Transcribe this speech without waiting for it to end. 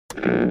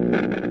Old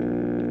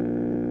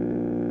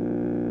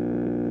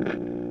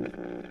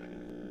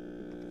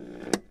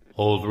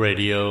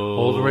radio,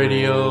 old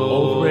radio,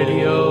 old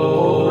radio,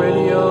 old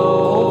radio,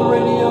 old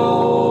radio.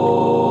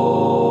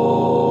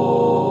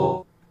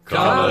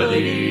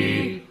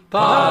 Comedy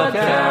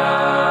Podcast.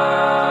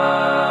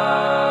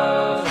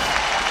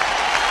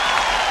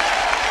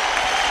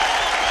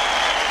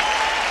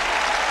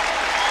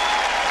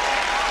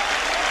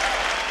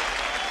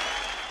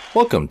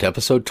 Welcome to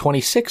episode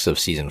 26 of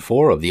season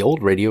 4 of the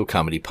Old Radio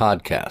Comedy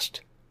Podcast.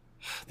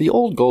 The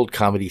Old Gold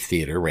Comedy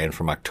Theater ran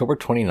from October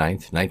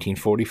 29th,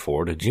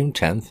 1944 to June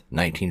 10th,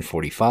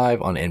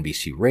 1945 on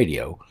NBC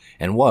Radio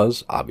and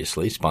was,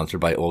 obviously,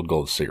 sponsored by Old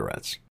Gold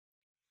cigarettes.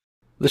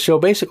 The show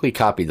basically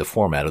copied the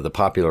format of the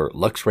popular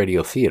Lux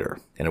Radio Theater,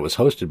 and it was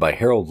hosted by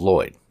Harold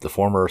Lloyd, the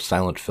former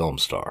silent film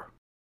star.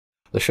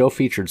 The show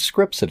featured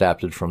scripts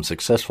adapted from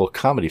successful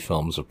comedy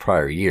films of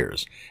prior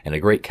years and a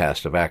great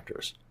cast of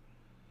actors.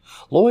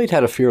 Lloyd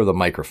had a fear of the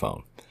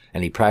microphone,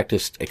 and he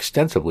practiced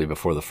extensively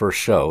before the first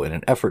show in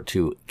an effort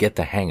to get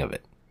the hang of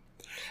it.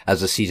 As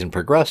the season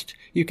progressed,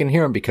 you can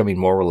hear him becoming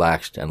more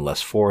relaxed and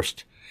less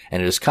forced,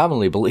 and it is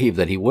commonly believed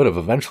that he would have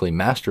eventually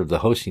mastered the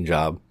hosting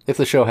job if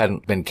the show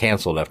hadn't been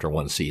canceled after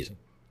one season.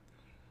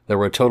 There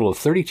were a total of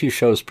 32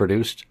 shows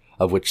produced,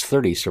 of which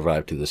 30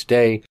 survive to this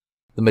day,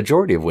 the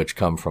majority of which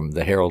come from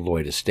the Harold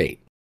Lloyd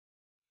estate.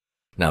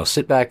 Now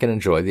sit back and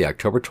enjoy the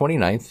October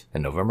 29th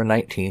and November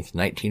 19th,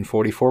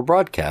 1944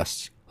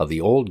 broadcasts of the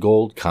Old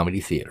Gold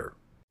Comedy Theater.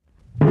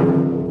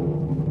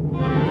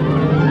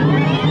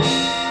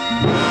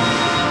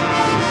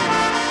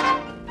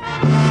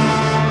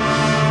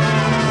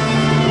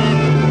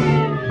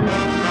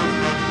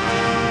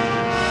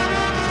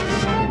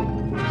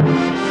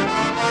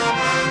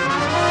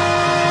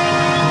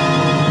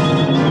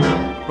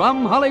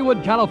 From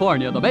Hollywood,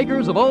 California, the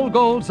makers of Old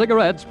Gold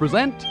cigarettes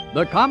present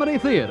The Comedy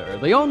Theater,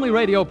 the only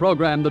radio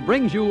program that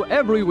brings you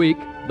every week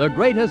the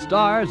greatest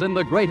stars in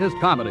the greatest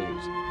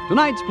comedies.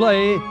 Tonight's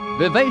play,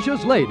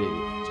 Vivacious Lady,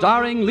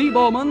 starring Lee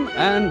Bowman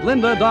and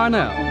Linda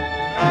Darnell.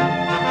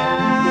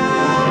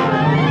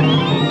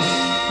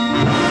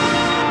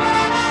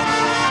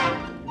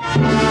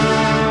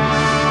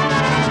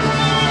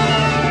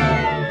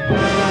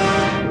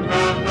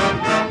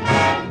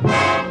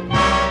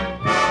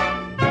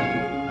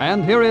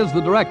 And here is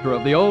the director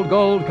of the Old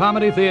Gold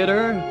Comedy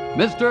Theater,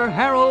 Mr.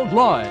 Harold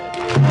Lloyd.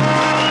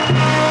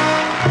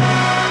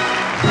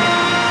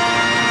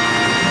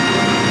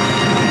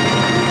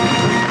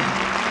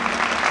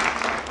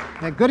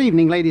 Good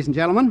evening, ladies and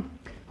gentlemen.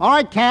 All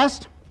right,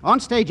 cast. On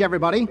stage,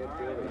 everybody.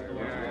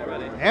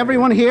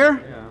 Everyone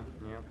here?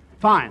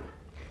 Fine.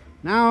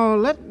 Now,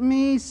 let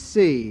me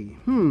see.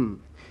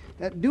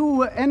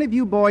 Do any of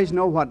you boys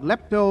know what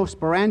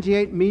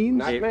leptosporangiate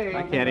means? I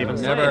can't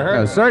even never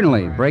heard.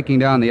 Certainly. Breaking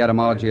down the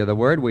etymology of the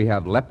word, we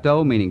have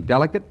lepto, meaning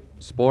delicate,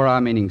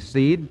 spora, meaning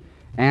seed,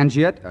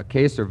 angiate, a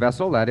case or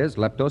vessel, that is,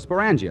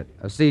 leptosporangiate,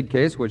 a seed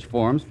case which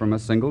forms from a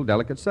single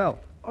delicate cell.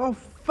 Oh,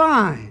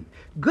 fine.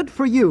 Good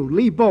for you,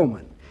 Lee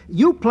Bowman.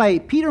 You play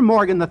Peter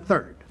Morgan III.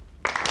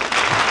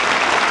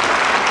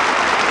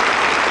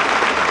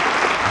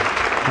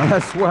 Well,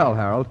 that's swell,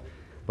 Harold.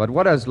 But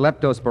what has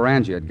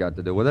leptosporangiate got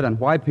to do with it, and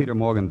why Peter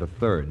Morgan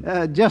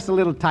III? Just a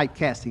little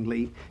typecasting,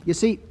 Lee. You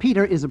see,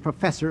 Peter is a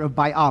professor of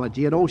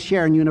biology at Old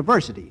Sharon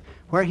University,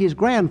 where his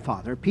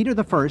grandfather, Peter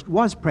I,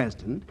 was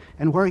president,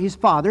 and where his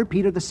father,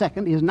 Peter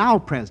II, is now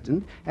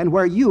president, and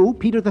where you,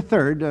 Peter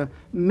III,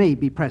 may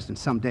be president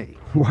someday.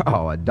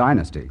 Wow, a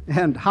dynasty.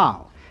 And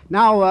how?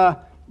 Now,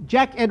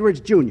 Jack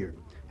Edwards, Jr.,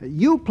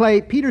 you play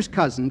Peter's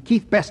cousin,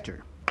 Keith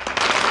Bester.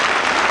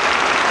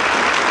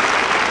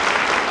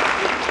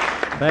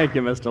 Thank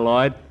you, Mr.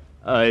 Lloyd.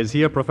 Is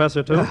he a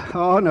professor, too?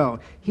 Oh, no.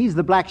 He's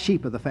the black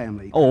sheep of the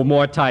family. Oh,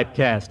 more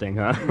typecasting,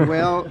 huh?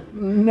 Well,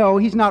 no,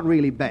 he's not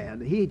really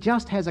bad. He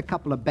just has a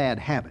couple of bad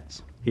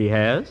habits. He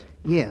has?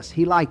 Yes,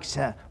 he likes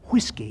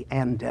whiskey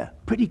and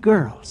pretty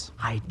girls.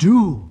 I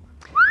do.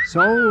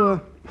 So,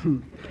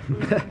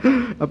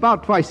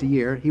 about twice a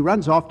year, he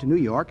runs off to New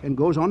York and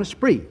goes on a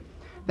spree.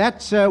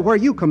 That's where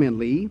you come in,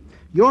 Lee.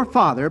 Your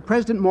father,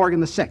 President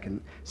Morgan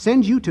II,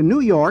 sends you to New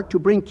York to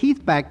bring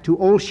Keith back to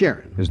Old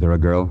Sharon. Is there a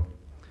girl?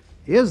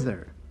 Is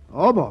there?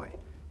 Oh, boy.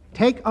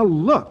 Take a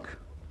look.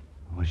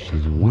 Oh,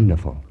 she's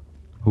wonderful.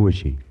 Who is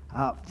she?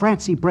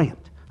 Francie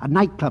Brant, a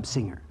nightclub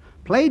singer,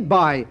 played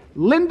by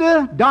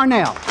Linda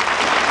Darnell.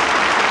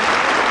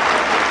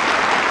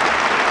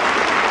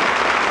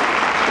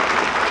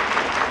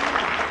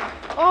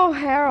 Oh,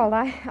 Harold,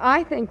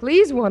 I think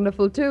Lee's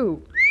wonderful,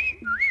 too.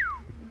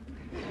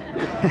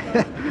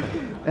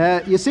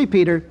 You see,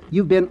 Peter,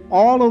 you've been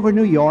all over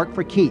New York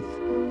for Keith.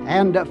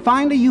 And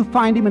finally you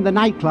find him in the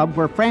nightclub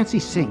where Francie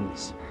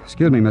sings.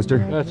 Excuse me, mister.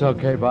 That's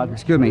okay, bud.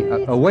 Excuse me,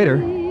 a waiter.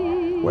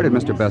 Where did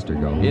Mr. Bester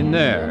go? In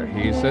there.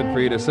 He said for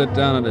you to sit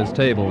down at his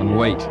table and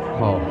wait.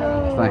 Oh,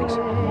 thanks.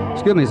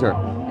 Excuse me, sir.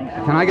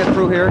 Can I get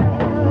through here?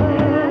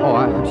 Oh,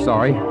 I'm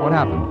sorry. What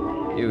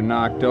happened? You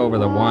knocked over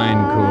the wine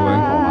cooler.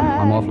 Oh,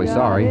 I'm awfully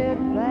sorry.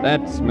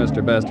 That's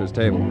Mr. Bester's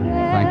table.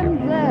 Thank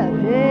you. That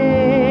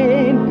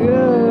ain't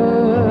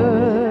good.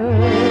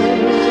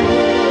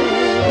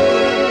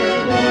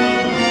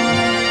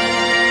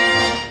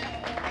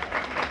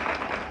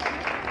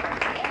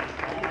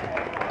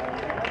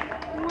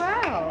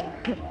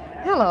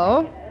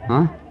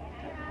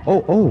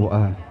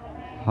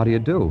 How do you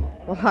do?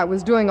 Well, I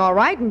was doing all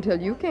right until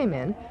you came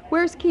in.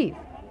 Where's Keith?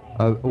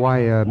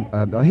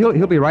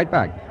 He'll be right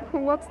back.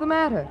 What's the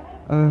matter?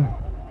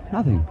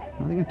 Nothing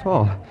at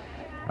all.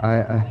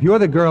 You're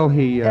the girl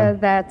he,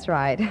 That's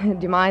right. Do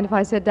you mind if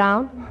I sit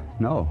down?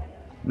 No.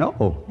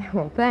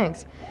 Well,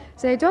 thanks.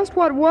 Say, just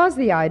what was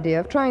the idea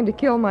of trying to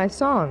kill my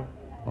song?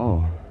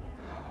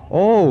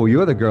 Oh,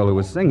 you're the girl who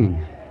was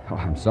singing. Oh,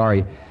 I'm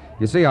sorry.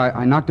 You see,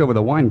 I knocked over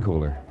the wine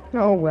cooler.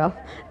 Oh, well,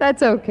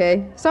 that's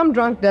okay. Some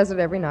drunk does it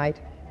every night.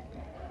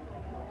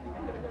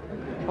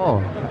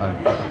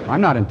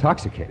 I'm not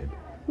intoxicated.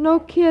 No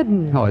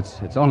kidding. No,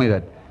 it's only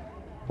that...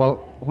 Well,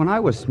 when I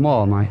was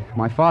small,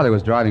 my father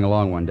was driving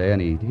along one day,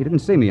 and he didn't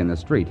see me in the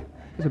street.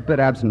 He was a bit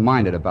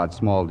absent-minded about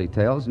small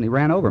details, and he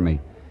ran over me.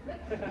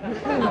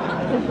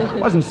 It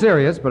wasn't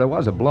serious, but it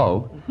was a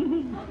blow.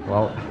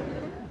 Well,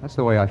 that's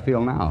the way I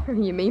feel now.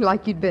 You mean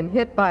like you'd been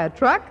hit by a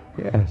truck?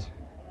 Yes.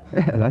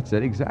 Yeah, that's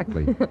it,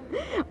 exactly.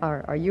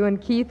 Are you and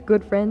Keith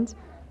good friends?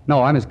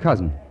 No, I'm his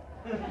cousin.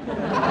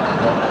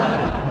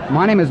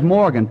 My name is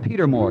Morgan,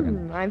 Peter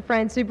Morgan. I'm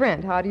Francie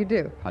Brent. How do you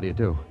do? How do you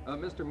do?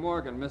 Mr.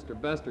 Morgan, Mr.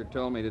 Bester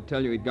told me to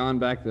tell you he'd gone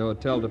back to the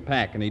hotel to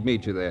pack and he'd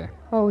meet you there.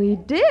 Oh, he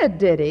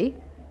did he?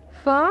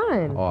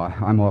 Fine. Oh,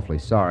 I'm awfully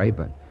sorry,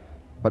 but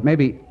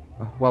maybe...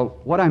 Well,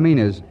 what I mean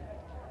is,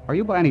 are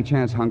you by any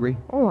chance hungry?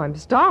 Oh, I'm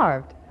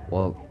starved.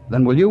 Well,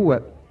 then will you...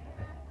 Well,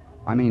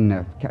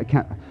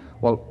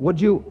 would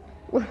you...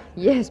 Well,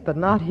 yes, but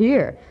not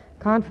here.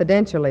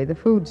 Confidentially, the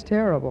food's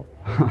terrible.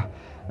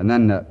 And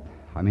then,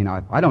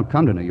 I don't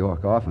come to New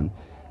York often,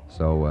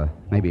 so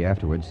maybe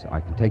afterwards I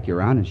can take you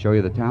around and show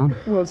you the town.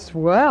 Well,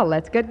 swell.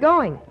 Let's get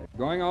going.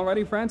 Going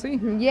already, Francie?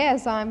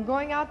 Yes, I'm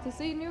going out to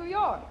see New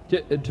York.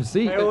 To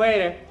see... Hey,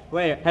 waiter.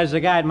 Has the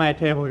guy at my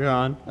table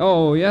gone?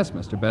 Oh, yes,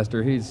 Mr.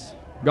 Bester. He's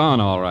gone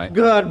all right.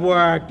 Good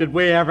work. Did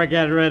we ever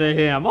get rid of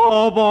him?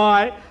 Oh,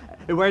 boy.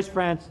 Hey, where's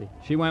Francie?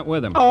 She went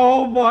with him.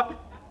 Oh, boy.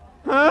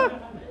 Huh?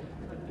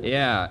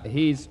 Yeah,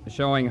 he's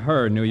showing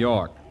her New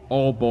York.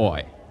 Oh,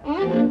 boy.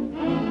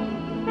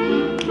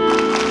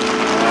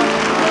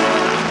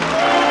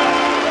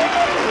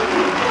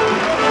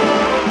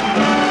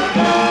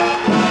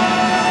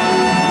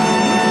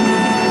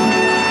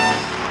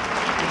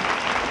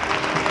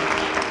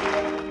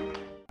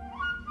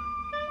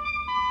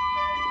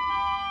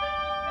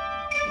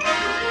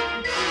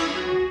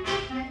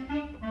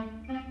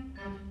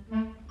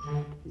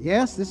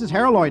 Yes, this is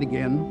Harold Lloyd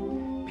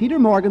again. Peter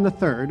Morgan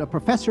III, a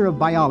professor of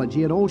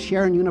biology at Old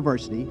Sharon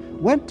University,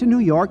 went to New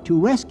York to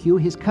rescue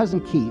his cousin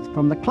Keith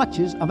from the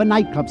clutches of a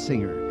nightclub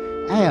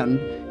singer and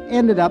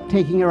ended up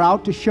taking her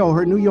out to show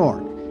her New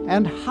York.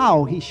 And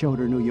how he showed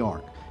her New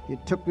York. He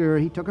took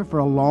her for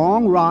a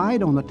long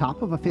ride on the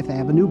top of a Fifth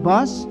Avenue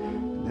bus.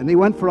 Then they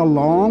went for a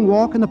long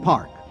walk in the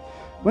park.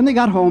 When they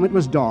got home, it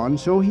was dawn,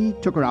 so he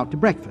took her out to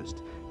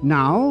breakfast.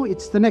 Now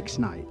it's the next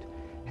night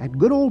at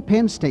good old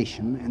Penn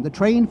Station, and the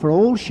train for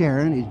Old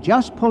Sharon is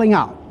just pulling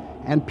out,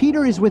 and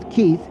Peter is with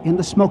Keith in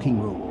the smoking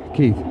room.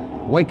 Keith,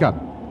 wake up.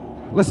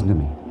 Listen to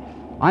me.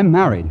 I'm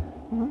married.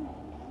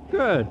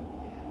 Good.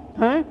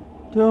 Huh?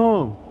 To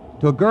whom?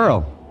 To a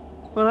girl.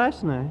 Well,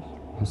 that's nice.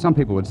 Some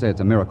people would say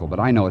it's a miracle, but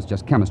I know it's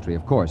just chemistry,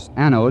 of course.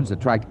 Anodes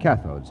attract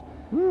cathodes.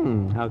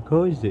 How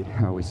cozy.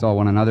 We saw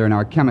one another and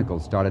our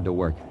chemicals started to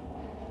work.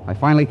 I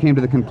finally came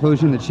to the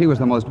conclusion that she was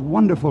the most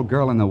wonderful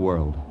girl in the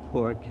world.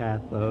 Poor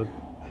cathode.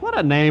 What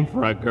a name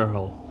for a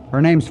girl.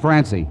 Her name's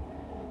Francie.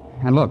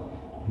 And look,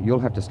 you'll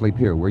have to sleep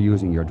here. We're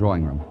using your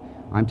drawing room.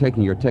 I'm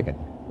taking your ticket.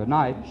 Good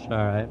night. All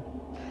right.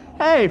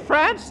 Hey,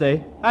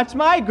 Francie, that's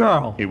my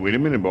girl. Hey, wait a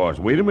minute, boss.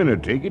 Wait a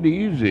minute. Take it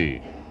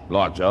easy.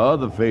 Lots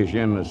of other fish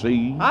in the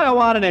sea. I don't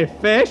want any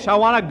fish. I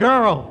want a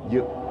girl.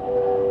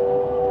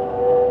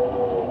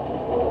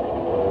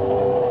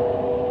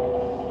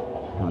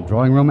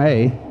 Drawing room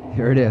A.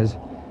 Here it is.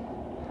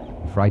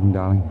 Frightened,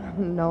 darling?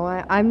 No,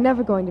 I'm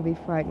never going to be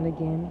frightened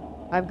again.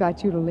 I've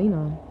got you to lean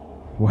on.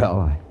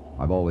 Well,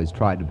 I've always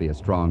tried to be a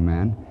strong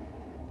man.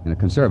 In a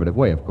conservative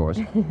way, of course.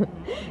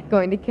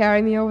 Going to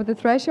carry me over the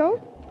threshold?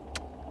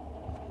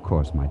 Of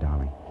course, my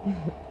darling.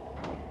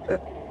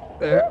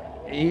 There.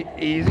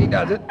 Easy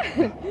does it.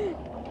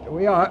 Here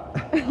we are.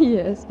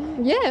 Yes.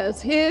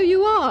 Yes, here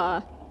you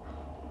are.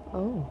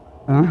 Oh.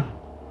 Huh?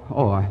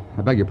 Oh, I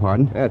beg your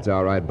pardon. That's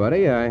all right,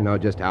 buddy. I know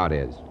just how it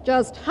is.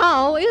 Just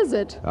how is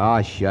it?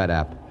 Oh, shut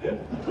up.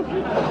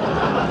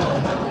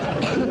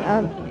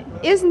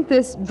 Isn't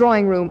this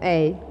drawing room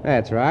A?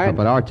 That's right.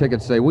 But our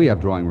tickets say we have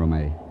drawing room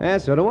A. Yeah,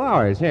 so do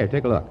ours. Here,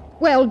 take a look.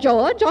 Well,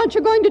 George, aren't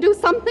you going to do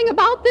something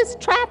about this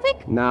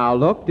traffic? Now,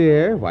 look,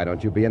 dear, why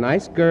don't you be a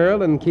nice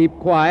girl and keep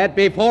quiet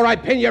before I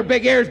pin your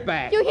big ears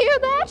back? You hear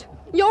that?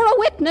 You're a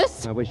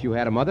witness. I wish you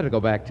had a mother to go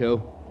back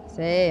to.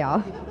 Say,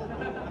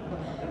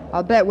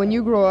 I'll bet when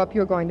you grow up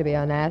you're going to be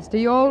a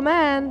nasty old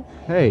man.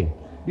 Hey,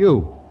 you.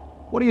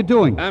 What are you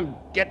doing? I'm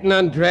getting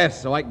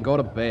undressed so I can go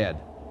to bed.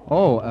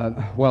 Oh,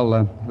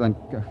 then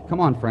come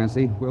on,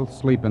 Francie. We'll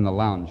sleep in the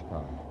lounge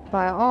car.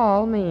 By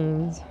all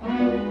means.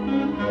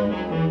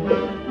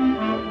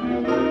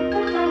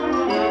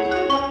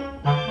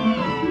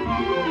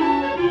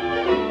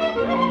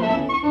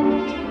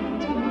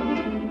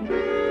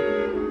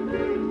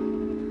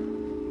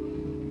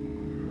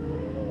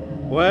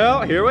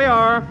 Well, here we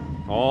are.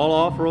 All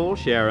off for old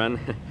Sharon.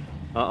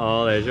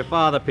 Uh-oh, there's your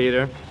father,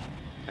 Peter.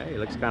 Hey, he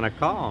looks kind of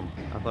calm.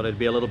 I thought he'd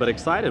be a little bit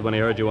excited when he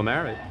heard you were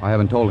married. I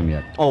haven't told him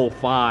yet. Oh,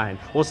 fine.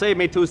 Well, save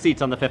me 2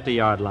 seats on the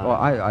 50-yard line. Well,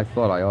 I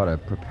thought I ought to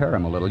prepare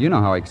him a little. You know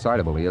how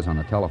excitable he is on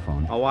the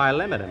telephone. Oh, why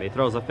limit him? He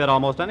throws a fit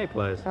almost any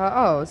place.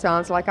 Uh-oh,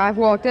 sounds like I've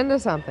walked into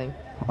something.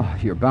 Oh,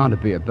 you're bound to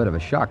be a bit of a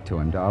shock to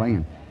him, darling.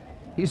 And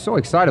he's so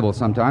excitable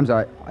sometimes,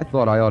 I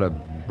thought I ought to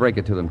break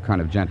it to them kind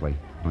of gently.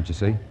 Don't you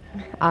see?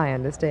 I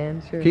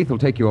understand, sure. Keith will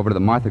take you over to the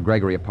Martha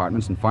Gregory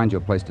apartments and find you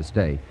a place to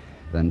stay.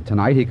 Then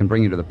tonight he can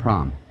bring you to the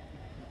prom.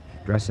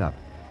 Dress up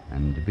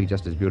and be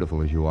just as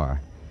beautiful as you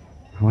are.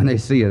 When they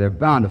see you, they're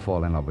bound to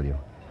fall in love with you.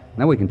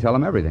 Then we can tell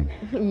them everything.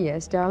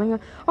 Yes, darling.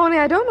 Only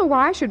I don't know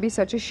why I should be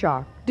such a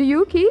shock. Do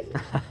you, Keith?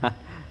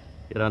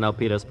 You don't know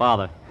Peter's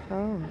father.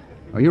 Oh.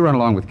 Oh, you run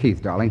along with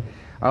Keith, darling.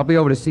 I'll be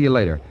over to see you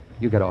later.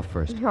 You get off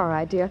first. All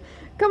right, dear.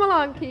 Come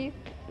along, Keith.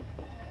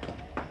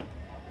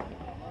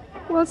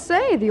 Well,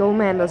 say, the old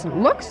man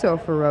doesn't look so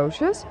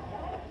ferocious.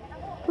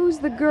 Who's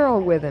the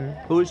girl with him?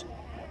 Who's...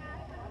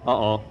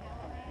 Uh-oh.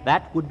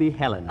 That would be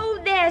Helen.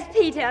 Oh, there's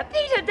Peter.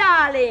 Peter,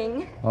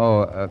 darling.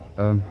 Oh,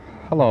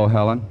 hello,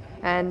 Helen.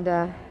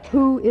 And,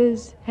 who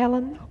is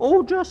Helen?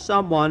 Oh, just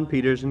someone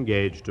Peter's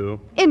engaged to.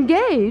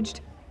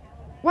 Engaged?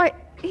 Why,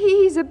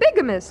 he's a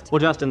bigamist. Well,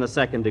 just in the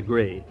 2nd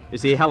degree. You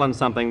see, Helen's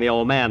something the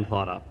old man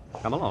thought up.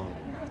 Come along.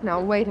 Now,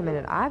 wait a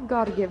minute. I've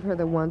got to give her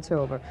the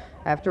once-over.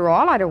 After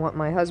all, I don't want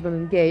my husband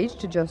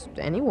engaged to just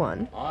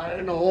anyone.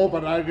 I know,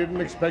 but I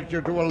didn't expect you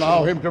to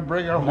allow him to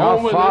bring her home Now,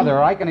 with him.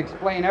 Father, I can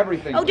explain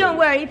everything. Oh, don't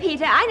worry,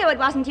 Peter. I know it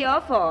wasn't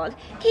your fault.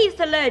 Keith's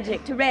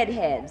allergic to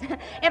redheads.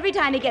 Every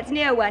time he gets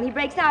near one, he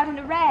breaks out in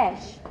a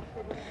rash.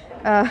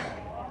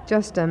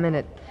 Just a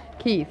minute.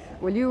 Keith,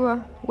 will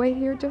you, wait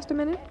here just a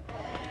minute?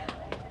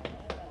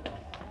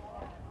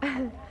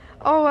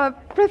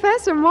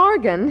 Professor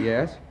Morgan.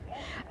 Yes?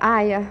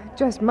 I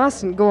just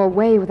mustn't go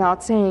away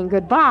without saying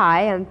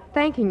goodbye and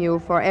thanking you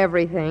for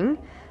everything.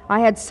 I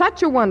had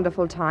such a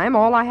wonderful time.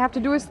 All I have to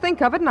do is think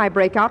of it, and I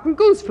break out in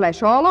goose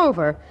flesh all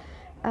over.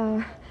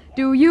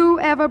 Do you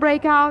ever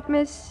break out,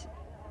 Miss?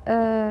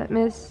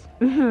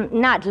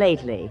 Not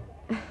lately.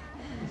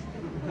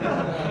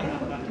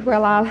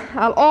 Well,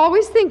 I'll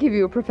always think of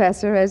you,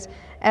 Professor,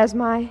 as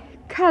my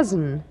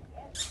cousin.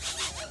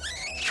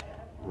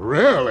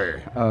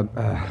 Really?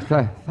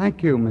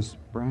 Thank you, Miss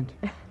Brent.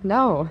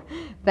 No,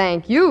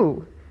 thank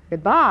you.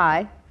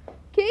 Goodbye.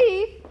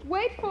 Keith,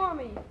 wait for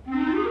me.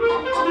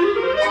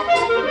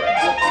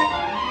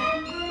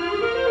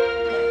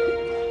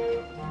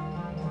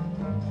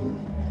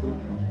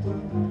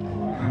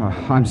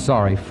 I'm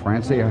sorry,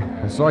 Francie.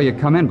 I saw you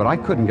come in, but I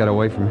couldn't get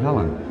away from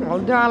Helen. Oh,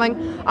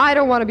 darling, I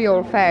don't want to be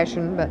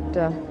old-fashioned, but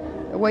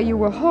the way you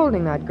were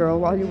holding that girl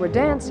while you were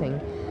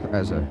dancing.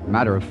 As a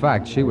matter of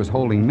fact, she was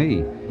holding me.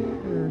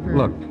 Mm-hmm.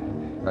 Look,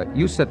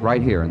 you sit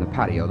right here in the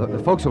patio. The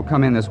folks will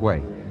come in this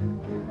way.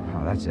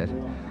 Oh, that's it.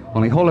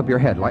 Only hold up your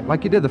head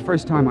like you did the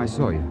first time I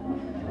saw you.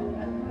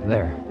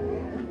 There.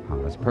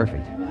 Oh, that's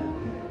perfect.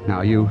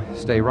 Now you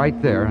stay right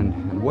there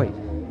and wait.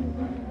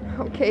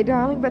 Okay,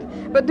 darling,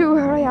 but do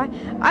hurry.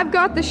 I've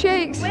got the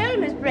shakes. Well,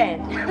 Miss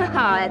Brent,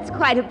 that's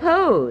quite a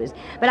pose.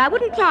 But I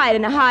wouldn't try it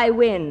in a high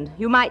wind.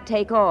 You might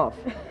take off.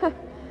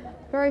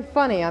 Very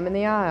funny. I'm in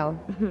the aisle.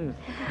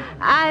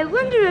 I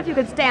wonder if you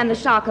could stand the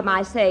shock of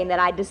my saying that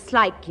I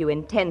dislike you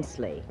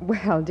intensely.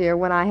 Well, dear,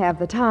 when I have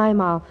the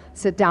time, I'll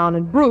sit down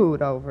and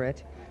brood over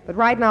it. But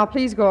right now,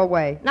 please go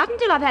away. Not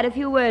until I've had a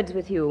few words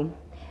with you.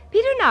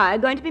 Peter and I are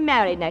going to be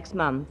married next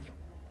month.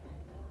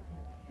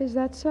 Is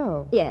that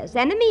so? Yes,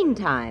 and in the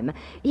meantime,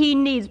 he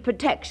needs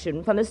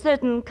protection from a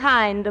certain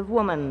kind of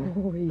woman.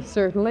 Oh, he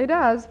certainly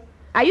does.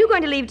 Are you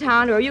going to leave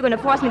town, or are you going to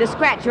force me to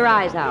scratch your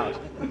eyes out?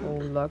 Oh,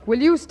 look,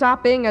 will you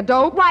stop being a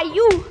dope? Why,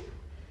 you...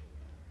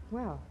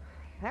 Well,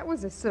 that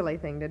was a silly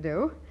thing to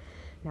do.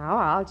 Now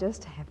I'll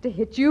just have to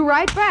hit you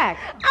right back.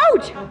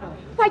 Ouch!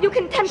 Why, you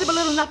contemptible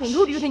little nothing.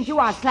 Who do you think you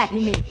are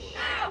slapping me?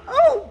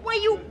 Oh, why,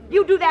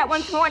 you do that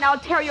once more and I'll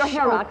tear your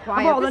hair out.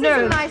 Quiet. Of all the This nerve.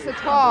 isn't nice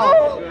at all.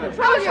 Oh,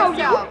 Control I'll show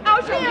yourself. you.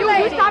 I'll show Here, you.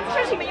 lady. Stop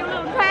shushing me, you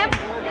little tramp.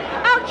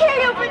 I'll kill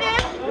you for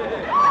this.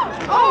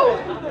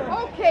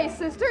 Oh, okay,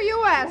 sister,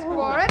 you asked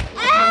for it.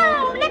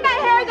 Ow! Let my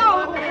hair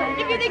go.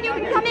 If you think you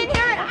can come in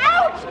here and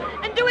ouch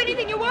and do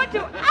anything you want to,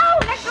 ow!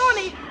 Let go of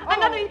me.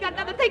 He's got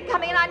another thing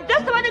coming, and I'm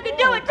just the one who can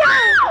do it too.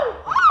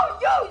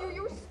 Oh,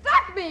 you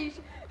stuck me.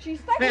 She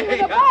stuck me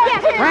with a ball.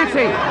 Yes,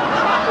 Francie!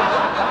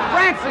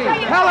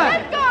 Francie! Helen!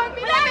 Let go of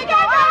me. Let me go.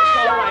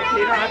 All right,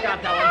 Peter, I've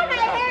got that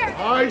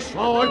one. I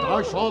saw it.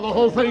 I saw the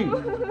whole thing.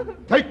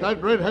 Take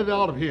that redhead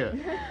out of here.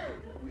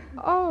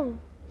 Oh,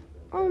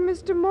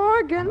 Mr.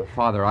 Morgan.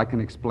 Father, I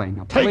can explain.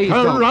 Now, Take please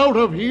her don't. out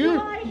of here.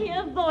 I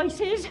hear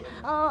voices.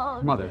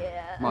 Oh, Mother,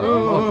 dear.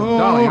 look,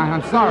 darling,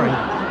 I'm sorry.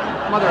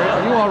 Mother,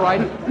 are you all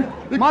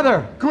right?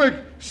 Mother! Quick,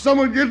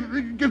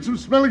 someone get some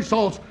smelling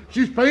salts.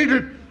 She's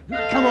fainted.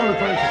 Come on,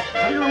 Francie.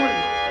 Take her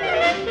away.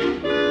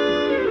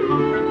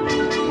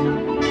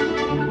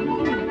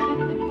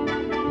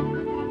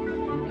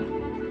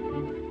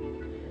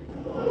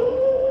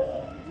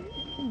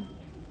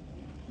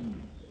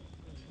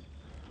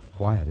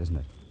 quiet, isn't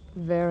it?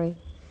 Very.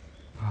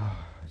 Oh,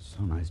 it's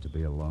so nice to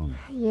be alone.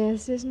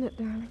 Yes, isn't it,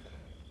 darling?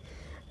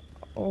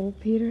 Oh,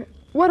 Peter,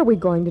 what are we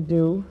going to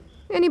do?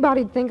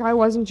 Anybody'd think I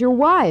wasn't your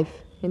wife,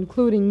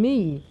 including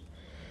me.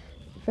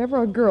 If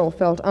ever a girl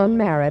felt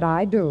unmarried,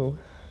 I do.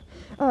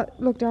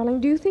 Look, darling,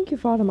 do you think your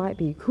father might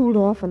be cooled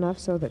off enough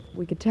so that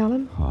we could tell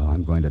him? Oh,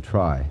 I'm going to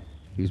try.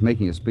 He's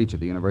making a speech at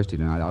the university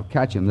tonight. I'll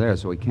catch him there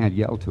so he can't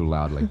yell too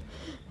loudly.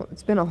 Well,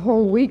 it's been a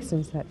whole week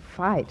since that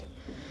fight.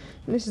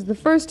 And this is the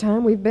first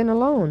time we've been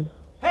alone.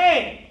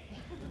 Hey!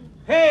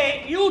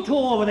 Hey, you two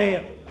over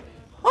there!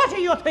 What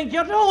do you think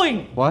you're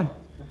doing? What?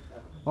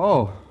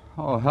 Oh,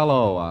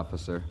 hello,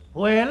 officer.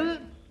 Well,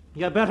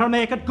 you better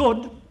make it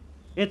good.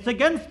 It's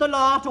against the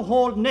law to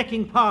hold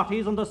necking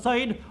parties on the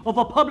side of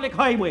a public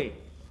highway.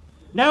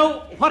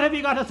 Now, what have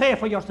you got to say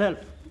for yourself?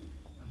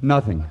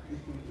 Nothing.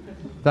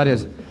 That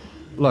is,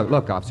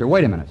 look, officer,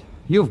 wait a minute.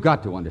 You've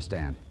got to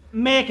understand.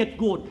 Make it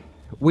good.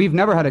 We've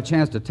never had a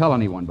chance to tell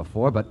anyone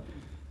before, but,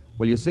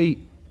 well, you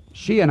see,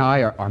 she and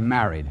I are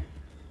married.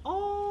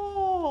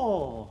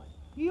 Oh,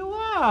 you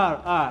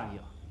are you?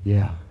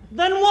 Yeah.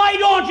 Then why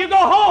don't you go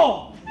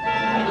home?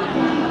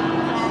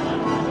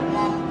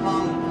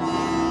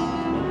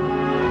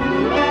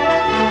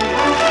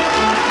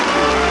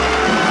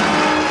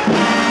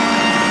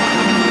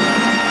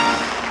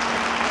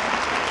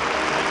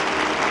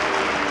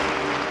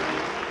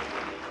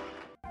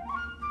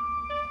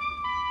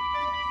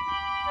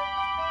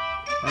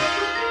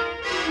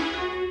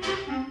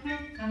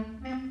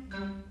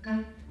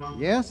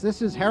 Yes,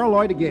 this is Harold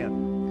Lloyd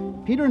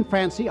again. Peter and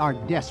Francie are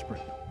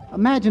desperate.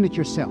 Imagine it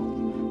yourself.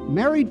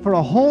 Married for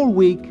a whole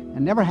week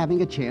and never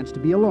having a chance to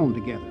be alone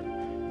together.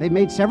 They've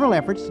made several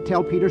efforts to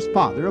tell Peter's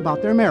father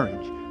about their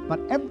marriage, but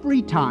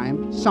every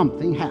time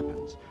something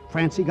happens.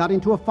 Francie got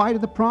into a fight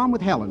at the prom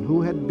with Helen,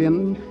 who had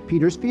been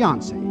Peter's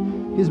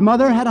fiancée. His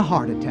mother had a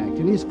heart attack,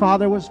 and his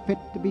father was fit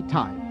to be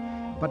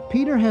tied. But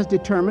Peter has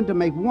determined to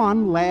make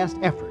one last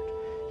effort.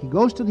 He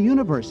goes to the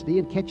university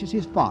and catches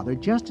his father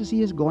just as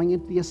he is going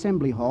into the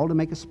assembly hall to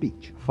make a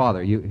speech.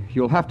 Father,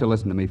 you'll have to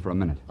listen to me for a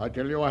minute. I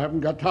tell you, I haven't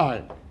got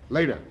time.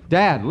 Later.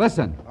 Dad,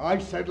 listen. I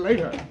said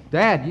later.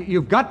 Dad,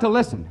 you've got to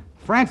listen.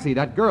 Francie,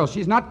 that girl,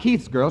 she's not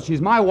Keith's girl.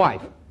 She's my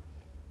wife.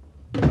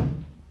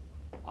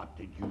 What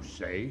did you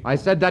say? I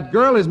said that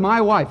girl is my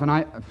wife, and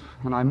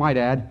I might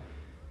add,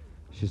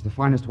 she's the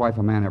finest wife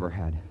a man ever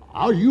had.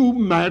 Are you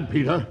mad,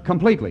 Peter?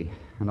 Completely.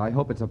 And I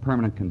hope it's a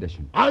permanent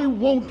condition. I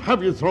won't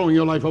have you throwing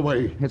your life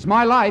away. It's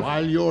my life.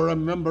 While you're a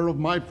member of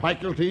my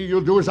faculty,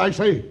 you'll do as I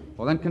say.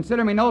 Well, then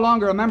consider me no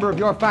longer a member of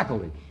your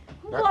faculty.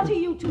 What are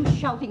you two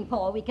shouting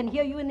for? We can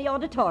hear you in the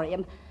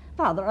auditorium.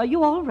 Father, are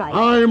you all right?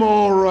 I'm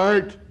all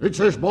right. It's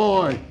this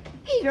boy.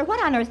 Peter,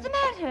 what on earth's the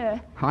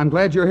matter? I'm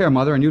glad you're here,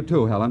 Mother, and you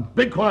too, Helen.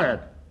 Be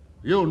quiet.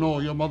 You know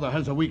your mother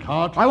has a weak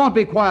heart. I won't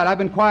be quiet. I've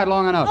been quiet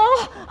long enough.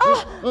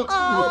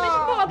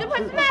 Mr. Morgan,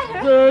 what's the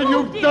matter?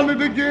 You've done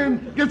it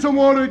again. Get some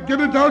water. Get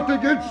a doctor.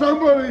 Get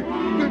somebody.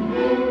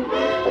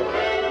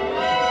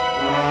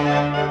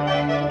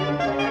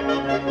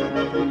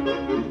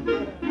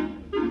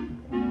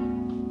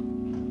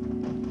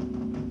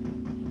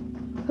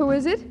 Who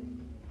is it?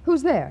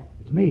 Who's there?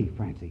 It's me,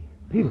 Francie.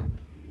 Peter.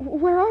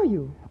 Where are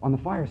you? On the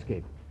fire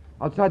escape.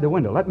 Outside the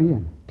window. Let me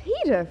in.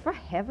 Peter, for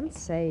heaven's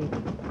sake.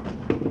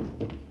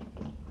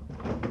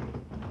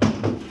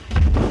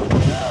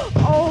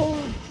 Oh,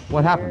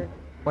 What happened?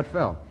 What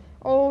fell?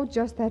 Oh,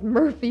 just that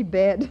Murphy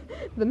bed.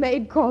 The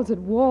maid calls it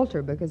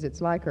Walter because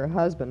it's like her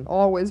husband,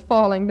 always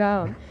falling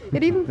down.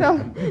 It even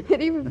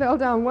fell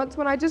down once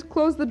when I just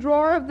closed the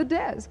drawer of the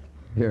desk.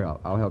 Here,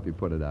 I'll help you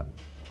put it up.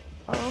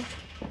 Oh,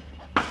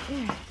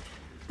 yeah.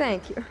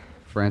 Thank you.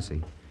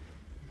 Francie,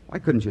 why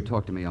couldn't you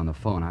talk to me on the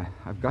phone?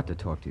 I've got to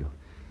talk to you.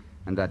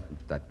 And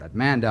that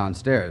man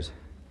downstairs,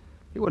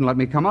 he wouldn't let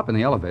me come up in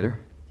the elevator.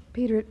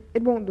 Peter,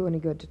 it won't do any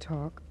good to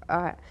talk.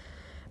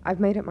 I've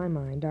made up my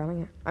mind,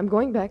 darling. I'm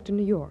going back to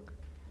New York.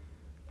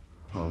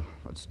 Well,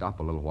 let's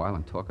stop a little while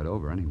and talk it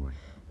over anyway.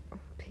 Oh,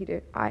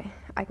 Peter, I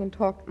can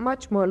talk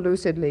much more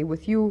lucidly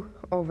with you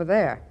over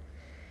there.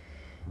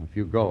 If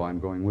you go, I'm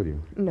going with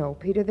you. No,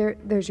 Peter,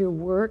 there's your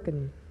work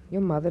and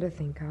your mother to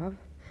think of.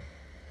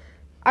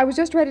 I was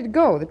just ready to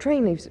go. The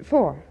train leaves at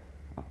 4.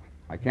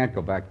 I can't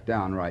go back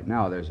down right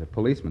now. There's a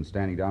policeman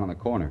standing down on the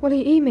corner. Well,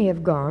 he may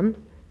have gone.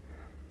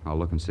 I'll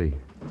look and see.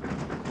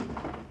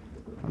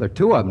 Well, there are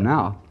 2 of them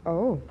now.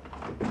 Oh.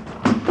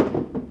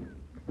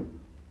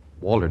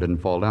 Walter didn't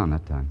fall down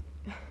that time.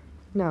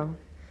 No.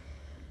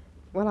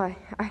 Well, I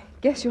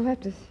guess you'll have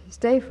to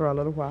stay for a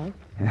little while.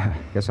 Yeah,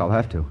 guess I'll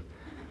have to.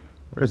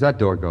 Where does that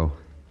door go?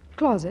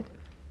 Closet.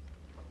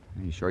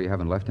 Are you sure you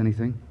haven't left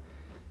anything?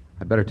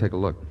 I'd better take a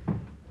look.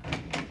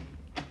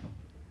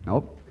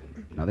 Nope,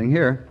 nothing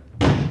here.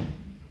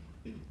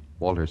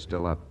 Walter's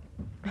still up.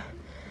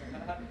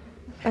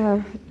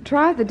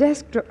 Try the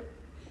desk drawer.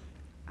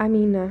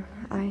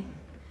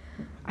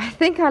 I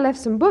think I left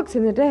some books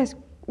in the desk.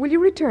 Will you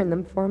return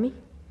them for me?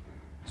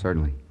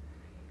 Certainly.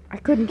 I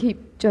couldn't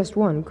keep just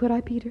one, could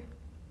I, Peter?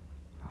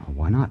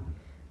 Why not?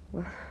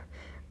 Well,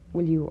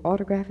 will you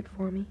autograph it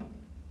for me,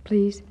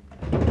 please?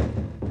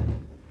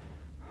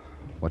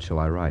 What shall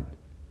I write?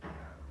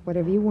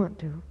 Whatever you want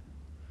to.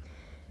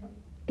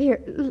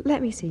 Here,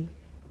 let me see.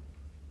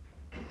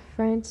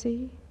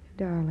 Francie,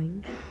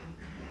 darling,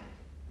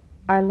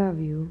 I love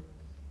you.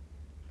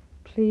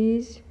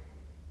 Please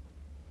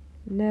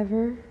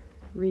never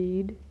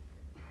read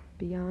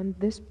beyond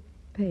this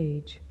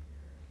page.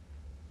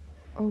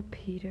 Oh,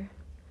 Peter.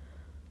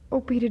 Oh,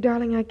 Peter,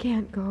 darling, I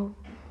can't go.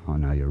 Oh,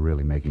 now you're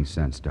really making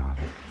sense,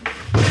 darling.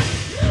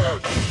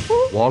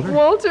 Walter?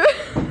 Walter?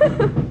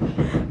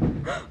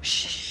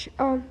 Shh.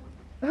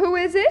 Who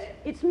is it?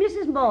 It's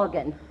Mrs.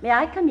 Morgan. May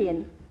I come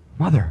in?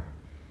 Mother,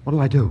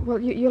 what'll I do? Well,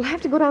 you'll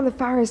have to go down the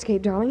fire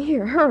escape, darling.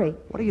 Here, hurry.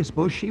 What do you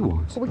suppose she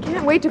wants? We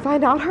can't wait to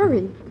find out.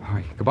 Hurry. All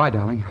right, goodbye,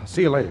 darling. I'll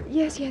see you later.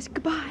 Yes,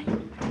 goodbye.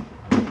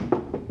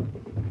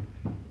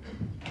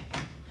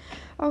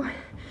 Oh,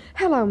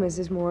 hello,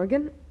 Mrs.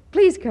 Morgan.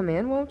 Please come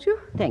in, won't you?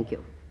 Thank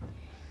you.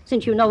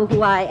 Since you know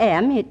who I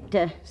am,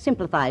 it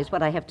simplifies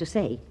what I have to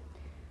say.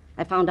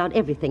 I found out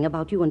everything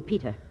about you and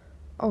Peter.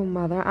 Oh,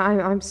 Mother,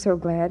 I'm so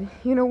glad.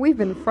 You know, we've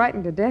been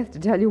frightened to death to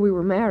tell you we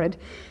were married.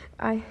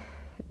 I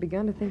had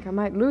begun to think I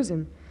might lose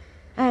him.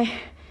 I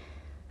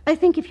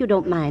think if you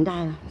don't mind,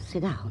 I'll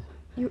sit down.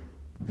 You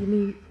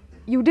mean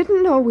you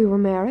didn't know we were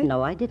married?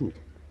 No, I didn't.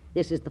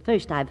 This is the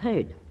first I've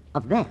heard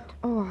of that.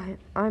 Oh,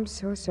 I'm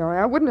so sorry.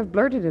 I wouldn't have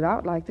blurted it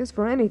out like this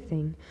for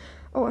anything.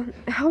 Oh,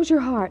 how's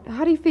your heart?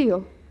 How do you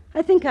feel?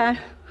 I think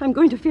I'm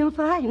going to feel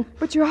fine.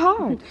 But your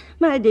heart?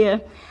 My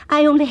dear,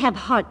 I only have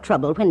heart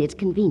trouble when it's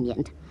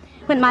convenient.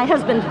 When my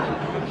husband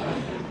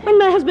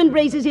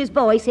raises his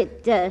voice,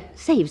 it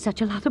saves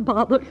such a lot of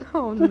bother.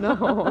 Oh,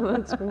 no,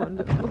 that's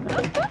wonderful.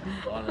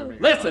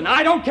 Listen,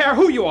 I don't care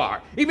who you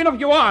are. Even if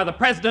you are the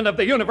president of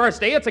the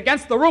university, it's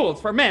against the rules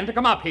for men to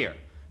come up here.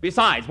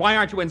 Besides, why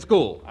aren't you in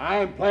school?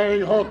 I'm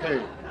playing hockey.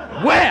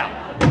 Well!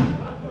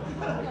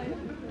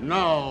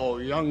 Now,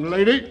 young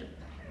lady.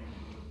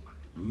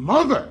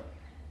 Mother!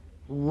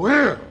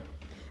 Well!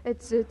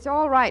 It's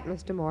all right,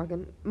 Mr.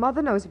 Morgan.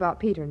 Mother knows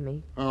about Peter and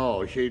me.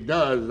 Oh, she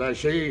does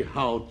she?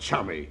 How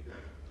chummy.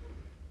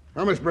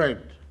 Now, Miss Brent,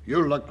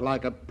 you look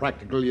like a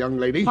practical young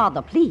lady.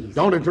 Father, please.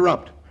 Don't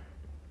interrupt.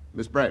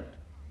 Miss Brent,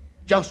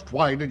 just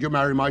why did you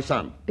marry my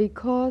son?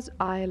 Because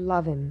I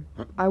love him.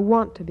 I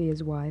want to be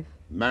his wife.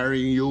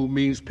 Marrying you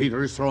means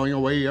Peter is throwing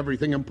away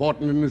everything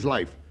important in his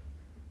life.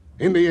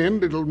 In the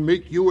end, it'll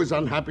make you as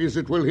unhappy as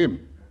it will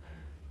him.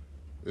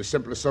 The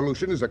simplest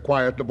solution is a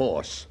quiet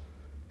divorce.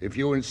 If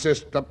you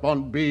insist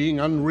upon being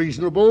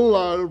unreasonable,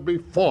 I'll be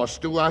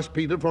forced to ask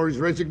Peter for his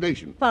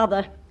resignation.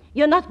 Father,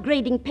 you're not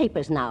grading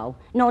papers now,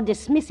 nor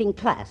dismissing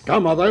class.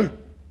 Come, Mother.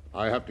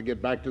 I have to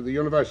get back to the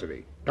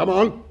university. Come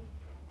on.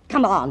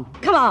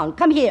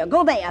 Come here,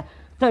 go there.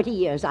 30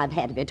 years I've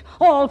had of it,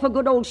 all for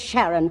good old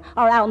Sharon,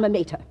 our alma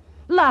mater.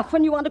 Laugh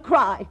when you want to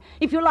cry.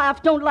 If you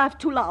laugh, don't laugh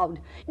too loud.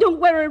 Don't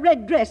wear a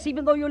red dress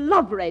even though you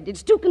love red.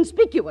 It's too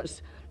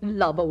conspicuous.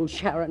 Love old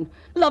Sharon.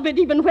 Love it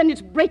even when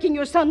it's breaking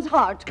your son's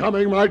heart.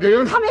 Coming, my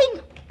dear.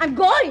 Coming? I'm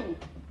going.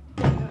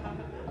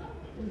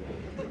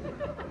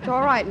 It's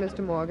all right,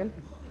 Mr. Morgan.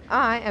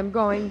 I am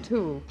going,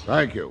 too.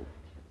 Thank you.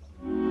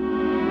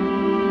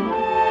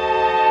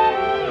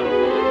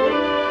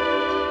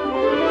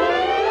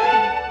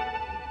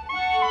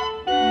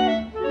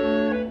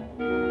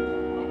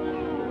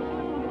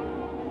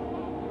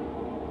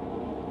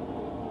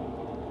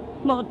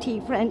 More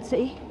tea,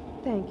 Francie.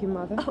 Thank you,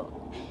 Mother. Oh,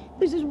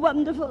 this is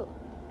wonderful.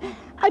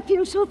 I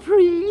feel so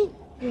free.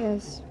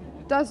 Yes.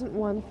 Doesn't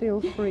one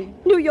feel free?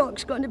 New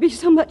York's going to be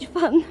so much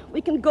fun.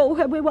 We can go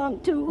where we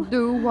want to.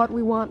 Do what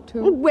we want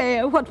to.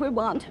 Wear what we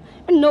want.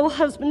 And no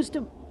husbands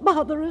to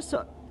bother us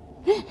or...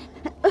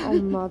 Oh,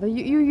 Mother,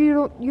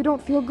 you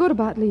don't feel good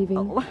about leaving.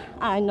 Oh,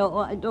 I know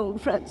I don't,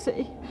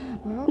 Francie.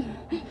 Well,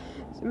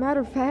 as a matter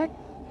of fact,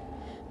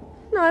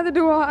 neither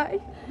do I.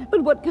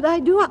 But what could I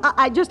do?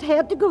 I just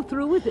had to go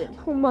through with it.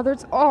 Oh, Mother,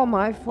 it's all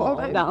my fault.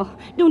 Oh, now,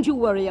 don't you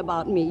worry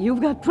about me.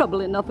 You've got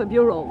trouble enough of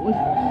your own.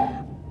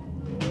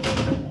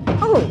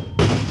 Oh,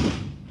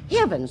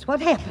 heavens,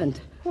 what happened?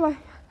 Well,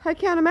 I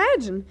can't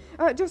imagine.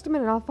 Just a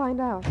minute, I'll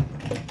find out.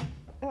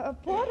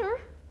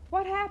 Porter,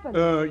 what happened?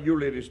 You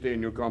ladies stay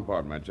in your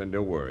compartments and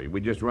don't worry.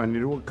 We just ran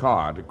into a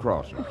car at the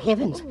crossing. Oh,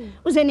 heavens,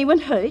 was anyone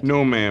hurt?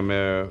 No, ma'am.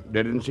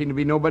 There didn't seem to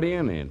be nobody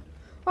in it.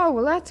 Oh,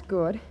 well, that's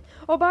good.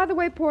 Oh, by the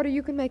way, Porter,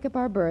 you can make up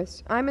our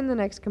berths. I'm in the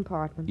next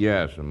compartment.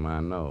 Yes, I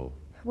know.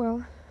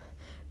 Well,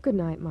 good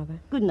night, Mother.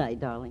 Good night,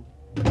 darling.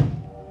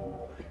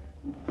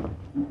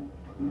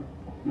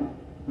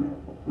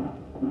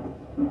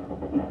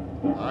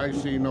 I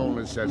see no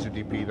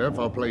necessity, Peter,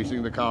 for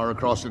placing the car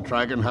across the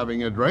track and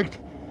having it wrecked.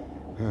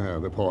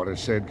 The porter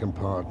said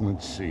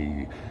compartment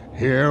C.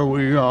 Here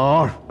we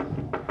are.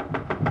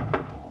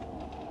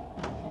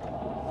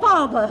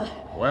 Father!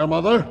 Well,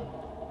 Mother,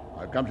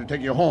 I've come to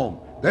take you home.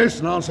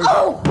 This nonsense...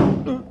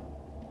 Oh!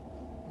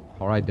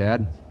 All right,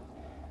 Dad.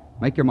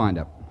 Make your mind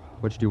up.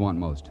 Which do you want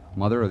most,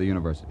 Mother or the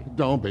university?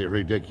 Don't be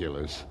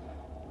ridiculous.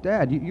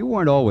 Dad, you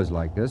weren't always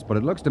like this, but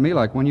it looks to me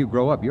like when you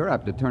grow up, you're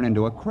apt to turn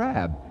into a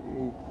crab.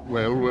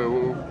 Well,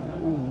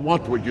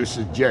 what would you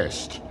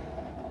suggest?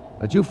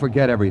 That you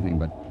forget everything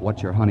but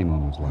what your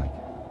honeymoon was like.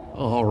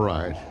 All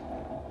right.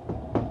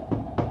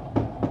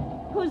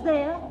 Who's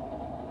there?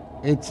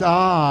 It's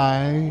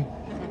I.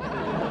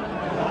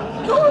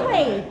 Go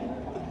away.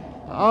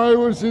 I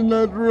was in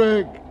that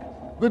wreck.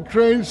 The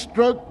train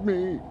struck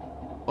me.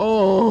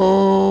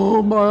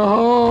 Oh, my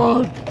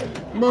heart.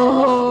 My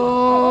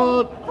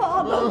heart.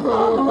 Father,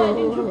 why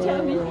didn't you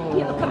tell me?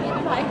 Here, come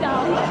in, lie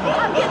down.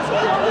 I'll get you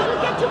home.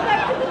 We'll get you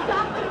back to the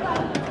doctor.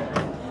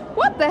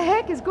 What the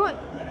heck is going...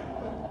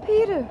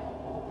 Peter.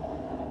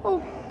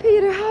 Oh,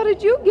 Peter, how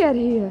did you get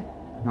here?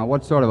 Now,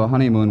 what sort of a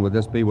honeymoon would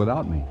this be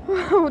without me?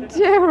 Oh,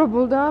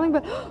 terrible, darling,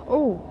 but...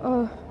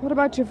 what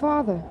about your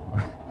father?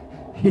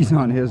 He's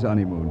on his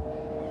honeymoon.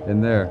 In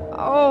there.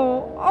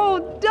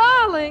 Oh,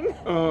 darling!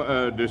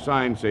 The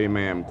sign say,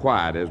 ma'am,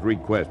 quiet as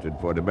requested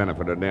for the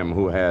benefit of them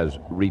who has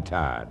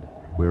retired.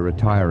 We're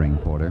retiring,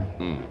 Porter.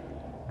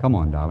 Come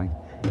on, darling.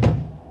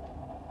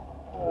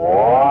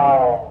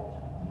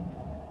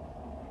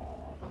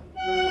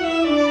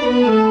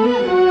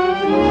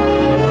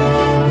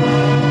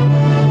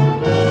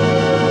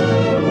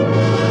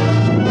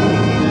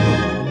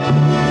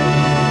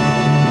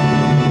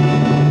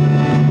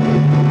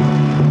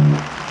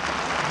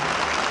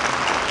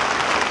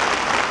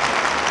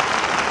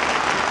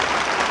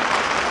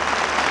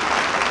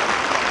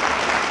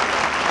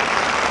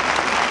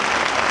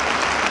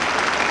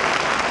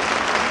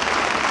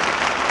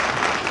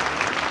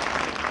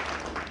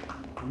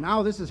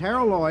 Now, this is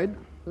Harold Lloyd.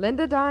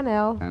 Linda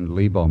Darnell. And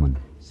Lee Bowman.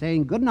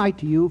 Saying good night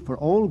to you for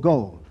Old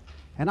Gold.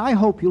 And I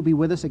hope you'll be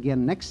with us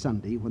again next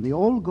Sunday when the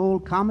Old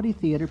Gold Comedy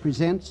Theater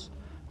presents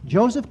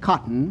Joseph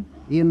Cotton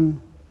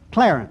in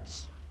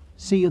Clarence.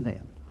 See you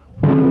then.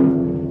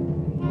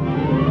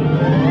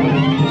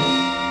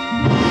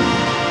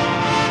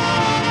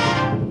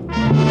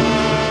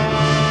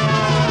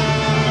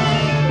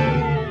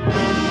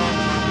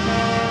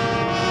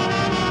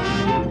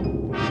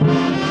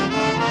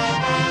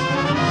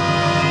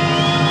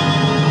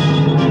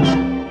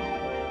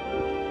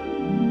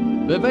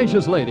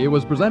 Vivacious Lady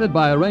was presented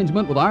by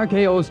arrangement with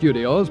RKO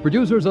Studios,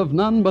 producers of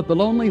None But the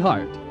Lonely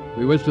Heart.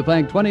 We wish to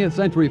thank 20th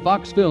Century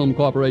Fox Film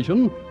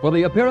Corporation for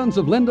the appearance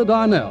of Linda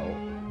Darnell.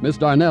 Miss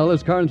Darnell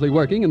is currently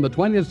working in the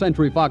 20th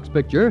Century Fox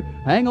picture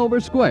Hangover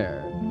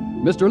Square.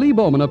 Mr. Lee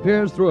Bowman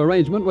appears through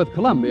arrangement with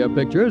Columbia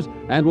Pictures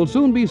and will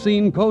soon be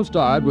seen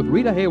co-starred with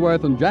Rita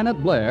Hayworth and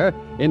Janet Blair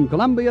in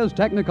Columbia's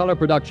Technicolor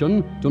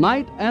production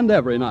Tonight and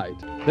Every Night.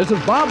 This is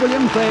Bob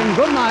Williams saying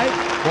good night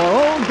for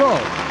Old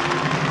Gold.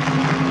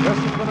 This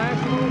is the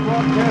National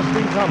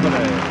Broadcasting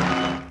Company.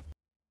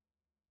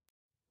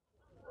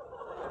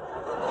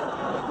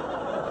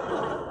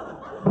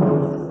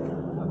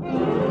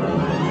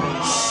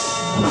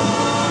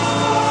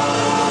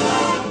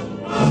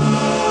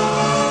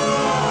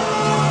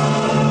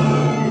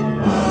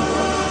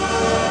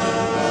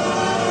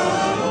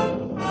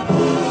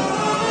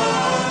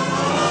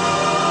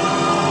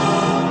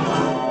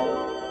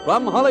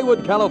 From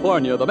Hollywood,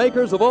 California, the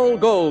makers of Old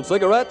Gold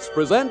cigarettes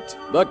present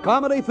the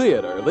Comedy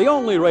Theater, the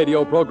only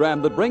radio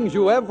program that brings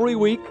you every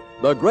week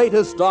the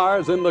greatest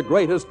stars in the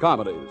greatest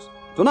comedies.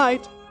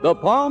 Tonight, The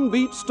Palm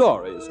Beach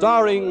Story,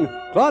 starring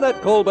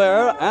Claudette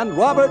Colbert and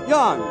Robert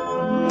Young.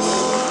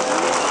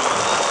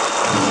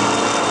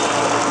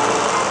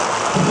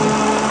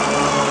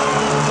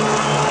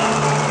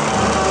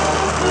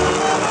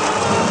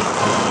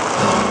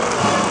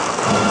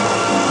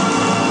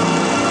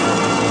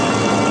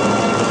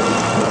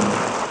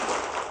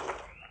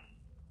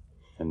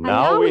 And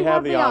now we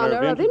have the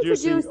honor of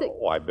introducing...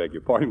 Oh, I beg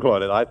your pardon,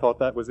 Claudette. I thought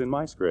that was in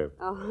my script.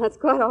 Oh, that's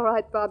quite all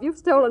right, Bob. You've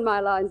stolen my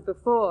lines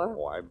before.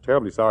 Oh, I'm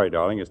terribly sorry,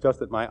 darling. It's just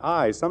that my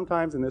eyes,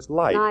 sometimes in this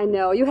light... I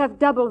know. You have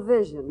double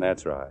vision.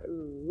 That's right.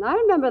 I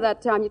remember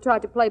that time you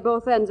tried to play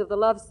both ends of the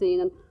love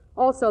scene and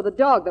also the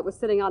dog that was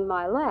sitting on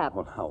my lap.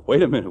 Well, now,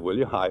 wait a minute, will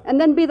you?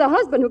 And then be the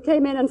husband who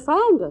came in and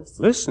found us.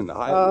 Listen,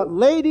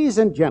 Ladies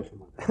and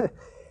gentlemen,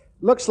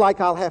 looks like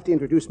I'll have to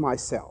introduce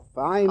myself.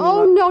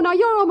 Oh, no, now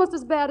you're almost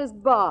as bad as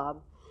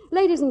Bob.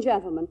 Ladies and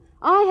gentlemen,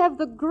 I have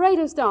the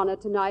greatest honor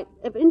tonight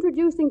of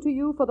introducing to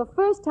you for the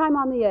first time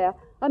on the air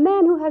a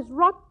man who has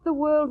rocked the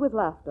world with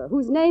laughter,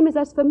 whose name is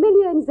as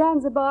familiar in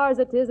Zanzibar as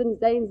it is in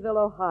Zanesville,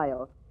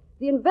 Ohio.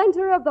 The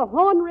inventor of the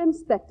horn-rimmed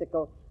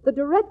spectacle, the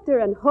director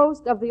and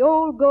host of the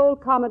Old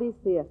Gold Comedy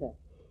Theater.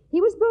 He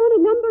was born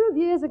a number of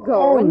years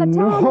ago in the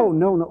town...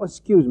 No.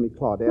 Excuse me,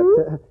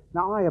 Claudette.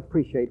 Now, I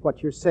appreciate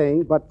what you're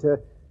saying, but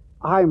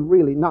I'm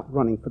really not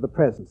running for the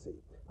presidency.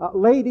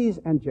 Ladies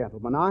and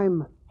gentlemen,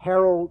 I'm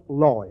Harold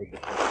Lloyd.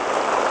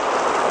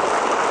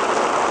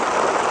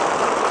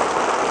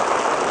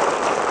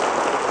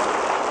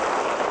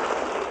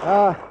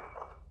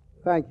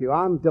 Thank you.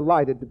 I'm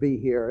delighted to be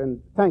here,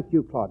 and thank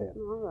you, Claudette.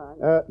 All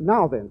right.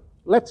 Now then,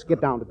 let's get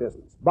down to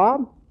business.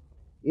 Bob,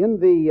 in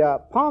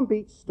the Palm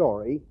Beach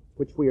Story,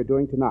 which we are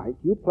doing tonight,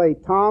 you play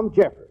Tom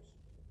Jeffers.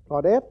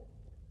 Claudette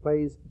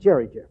plays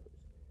Jerry Jeffers.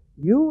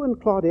 You and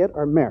Claudette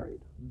are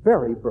married,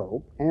 very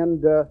broke,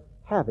 and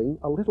having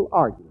a little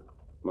argument.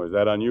 Was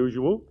that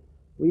unusual?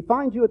 We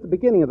find you at the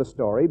beginning of the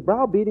story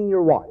browbeating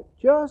your wife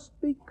just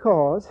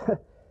because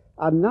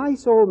A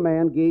nice old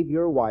man gave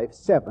your wife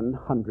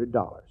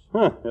 $700.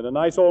 Huh. Did a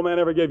nice old man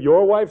ever give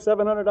your wife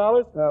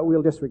 $700?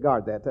 We'll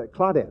disregard that.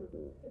 Claudette,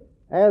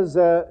 as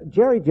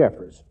Jerry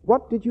Jeffers,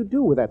 what did you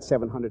do with that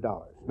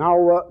 $700?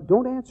 Now,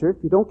 don't answer if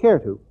you don't care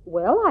to.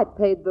 Well, I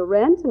paid the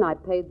rent, and I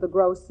paid the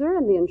grocer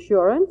and the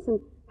insurance, and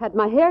had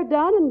my hair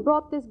done, and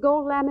bought this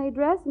gold lame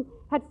dress, and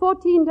had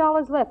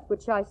 $14 left,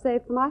 which I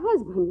saved for my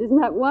husband. Isn't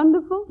that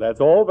wonderful?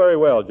 That's all very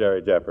well,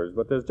 Jerry Jeffers,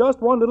 but there's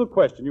just one little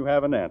question you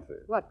haven't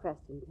answered. What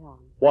question, Tom?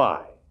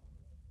 Why?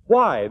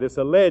 Why this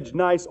alleged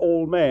nice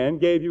old man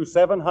gave you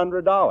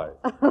 $700?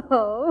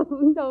 Oh,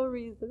 no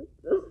reason.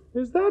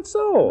 Is that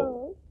so?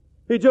 No.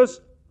 He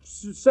just...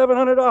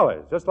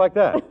 $700, just like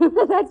that.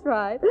 That's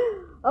right.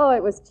 Oh,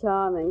 it was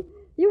charming.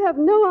 You have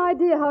no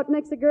idea how it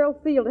makes a girl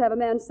feel to have a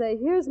man say,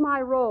 "Here's my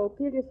roll,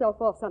 peel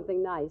yourself off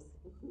something nice."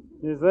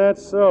 Is that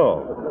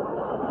so?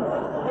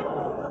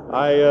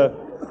 I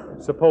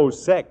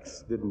suppose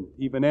sex didn't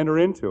even enter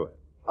into it.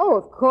 Oh,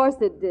 of course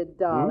it did,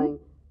 darling.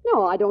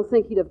 No, I don't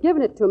think he'd have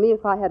given it to me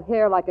if I had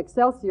hair like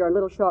Excelsior and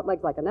little short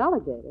legs like an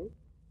alligator.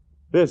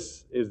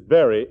 This is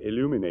very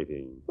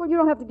illuminating. Well, you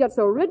don't have to get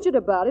so rigid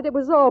about it. It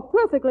was all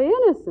perfectly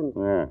innocent.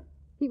 Yeah.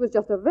 He was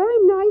just a very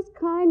nice,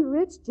 kind,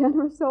 rich,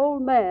 generous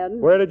old man.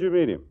 Where did you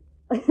meet him?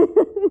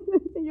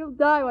 You'll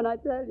die when I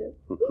tell you.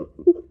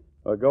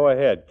 Well, go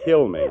ahead.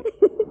 Kill me. In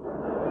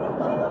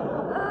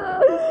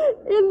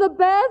the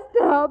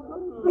bathtub.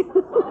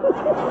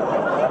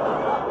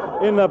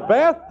 In the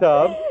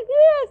bathtub?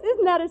 Yes,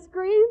 isn't that a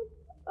scream?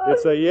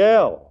 It's a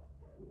yell.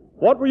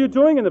 What were you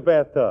doing in the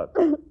bathtub?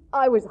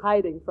 I was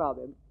hiding from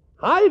him.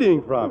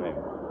 Hiding from him?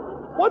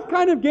 What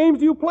kind of games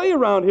do you play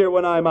around here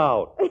when I'm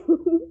out?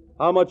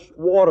 How much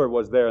water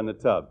was there in the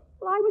tub?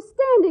 Well, I was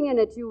standing in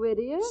it, you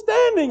idiot.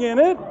 Standing in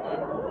it?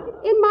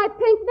 In my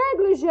pink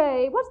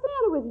negligee. What's the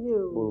matter with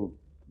you? Well,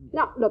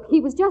 now, look, he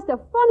was just a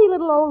funny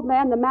little old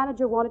man the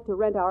manager wanted to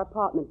rent our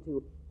apartment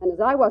to. And as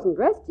I wasn't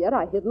dressed yet,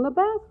 I hid in the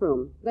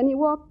bathroom. Then he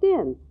walked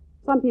in.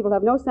 Some people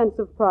have no sense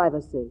of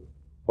privacy.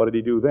 what did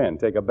he do then?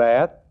 Take a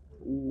bath?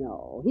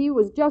 No, he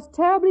was just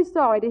terribly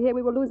sorry to hear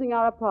we were losing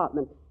our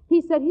apartment.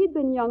 He said he'd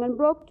been young and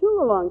broke, too,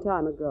 a long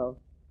time ago.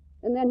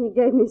 And then he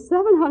gave me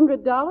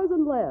 $700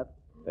 and left.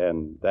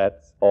 And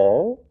that's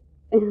all?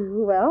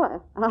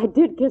 Well, I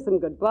did kiss him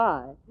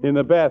goodbye. In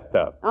the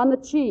bathtub? On the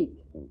cheek.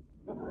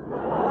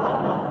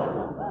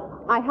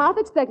 I half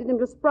expected him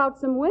to sprout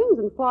some wings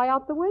and fly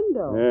out the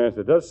window. Yes,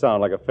 it does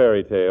sound like a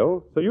fairy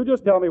tale. So you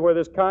just tell me where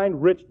this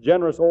kind, rich,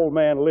 generous old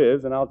man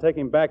lives, and I'll take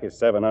him back his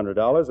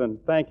 $700 and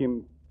thank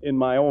him in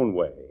my own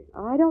way.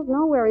 I don't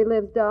know where he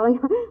lives, darling.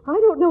 I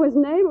don't know his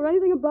name or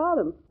anything about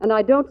him. And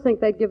I don't think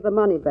they'd give the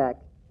money back.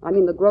 I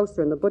mean the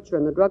grocer and the butcher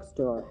and the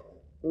drugstore.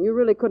 And you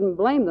really couldn't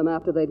blame them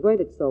after they'd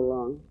waited so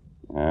long.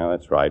 Yeah,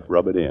 that's right.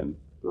 Rub it in.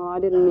 Oh, I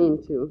didn't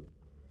mean to.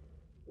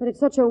 But it's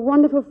such a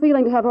wonderful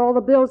feeling to have all the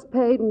bills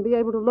paid and be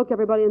able to look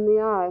everybody in the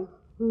eye.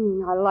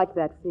 I like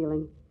that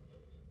feeling.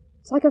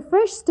 It's like a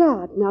fresh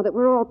start now that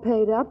we're all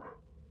paid up.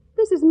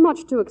 This is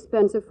much too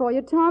expensive for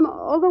you, Tom,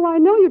 although I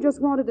know you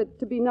just wanted it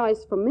to be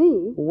nice for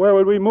me. Where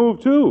would we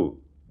move to?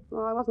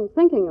 Well, I wasn't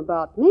thinking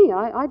about me.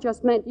 I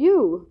just meant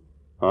you.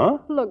 Huh?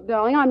 Look,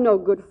 darling, I'm no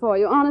good for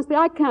you. Honestly,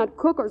 I can't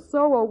cook or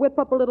sew or whip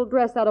up a little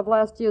dress out of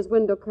last year's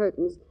window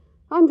curtains.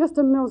 I'm just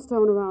a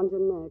millstone around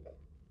your neck.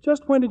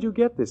 Just when did you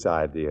get this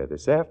idea?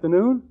 This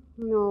afternoon?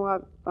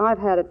 No, I've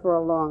had it for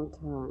a long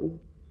time.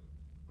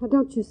 Now,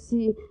 don't you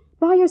see?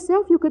 By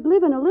yourself, you could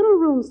live in a little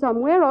room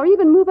somewhere or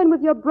even move in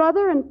with your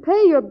brother and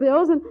pay your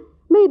bills and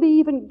maybe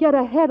even get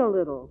ahead a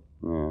little.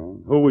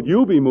 Who would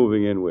you be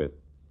moving in with?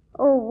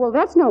 Oh, well,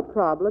 that's no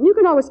problem. You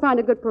can always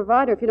find a good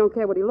provider if you don't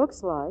care what he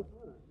looks like.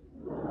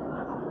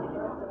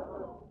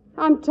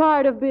 I'm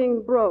tired of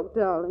being broke,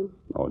 darling.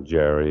 Oh,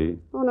 Jerry.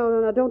 Oh,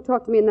 no, don't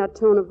talk to me in that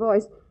tone of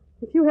voice.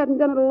 If you hadn't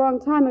done it a long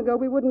time ago,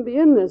 we wouldn't be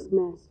in this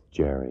mess.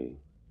 Jerry.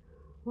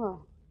 What?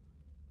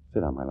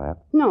 Sit on my lap.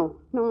 No.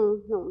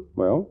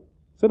 Well,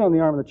 sit on the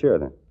arm of the chair,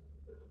 then.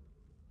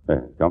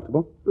 There,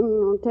 comfortable?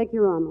 No, take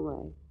your arm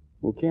away.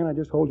 Well, can't I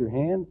just hold your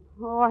hand?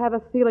 Oh, I have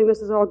a feeling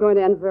this is all going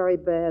to end very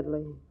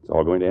badly. It's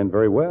all going to end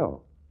very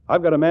well.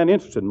 I've got a man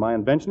interested in my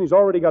invention. He's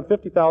already got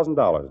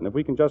 $50,000. And if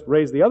we can just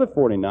raise the other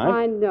 49...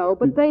 I know,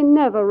 but they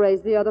never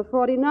raise the other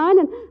 49,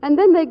 and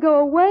then they go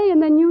away,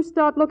 and then you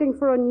start looking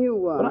for a new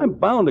one. But I'm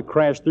bound to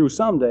crash through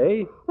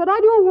someday. But I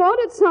don't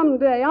want it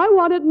someday. I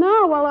want it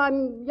now while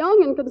I'm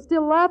young and can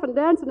still laugh and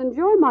dance and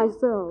enjoy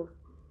myself.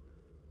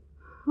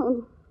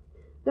 Oh,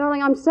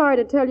 darling, I'm sorry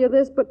to tell you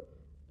this, but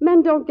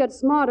men don't get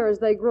smarter as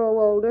they grow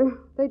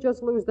older. They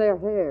just lose their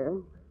hair.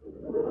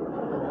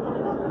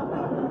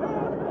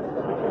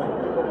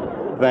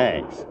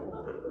 Thanks.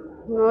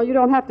 No, you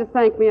don't have to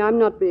thank me. I'm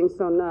not being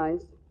so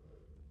nice.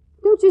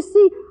 Don't you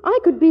see, I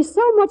could be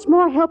so much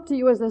more help to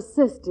you as a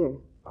sister.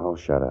 Oh,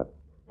 shut up.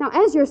 Now,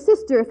 as your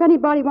sister, if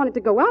anybody wanted to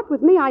go out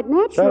with me, I'd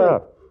naturally... Shut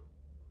up.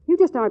 You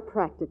just aren't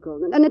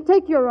practical. And it'd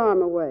take your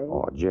arm away.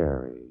 Oh,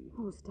 Jerry.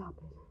 Oh, stop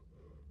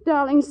it.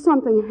 Darling,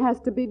 something has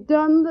to be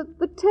done.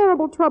 The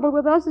terrible trouble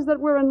with us is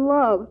that we're in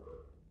love.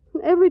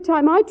 And every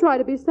time I try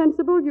to be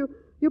sensible,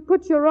 you You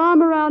put your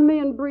arm around me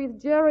and breathe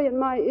Jerry in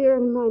my ear,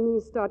 and my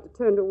knees start to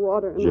turn to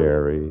water. And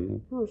Jerry.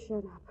 Oh,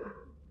 shut up.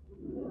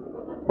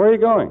 Where are you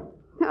going?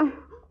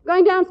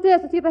 Going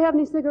downstairs to see if they have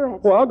any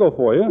cigarettes. Well, I'll go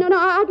for you. No,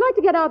 I'd like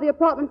to get out of the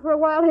apartment for a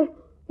while.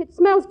 It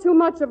smells too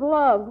much of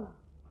love.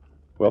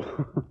 Well,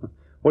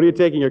 what are you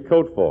taking your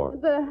coat for?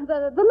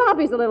 The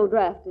lobby's a little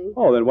drafty.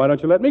 Oh, then why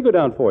don't you let me go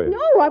down for you?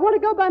 No, I want to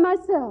go by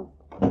myself.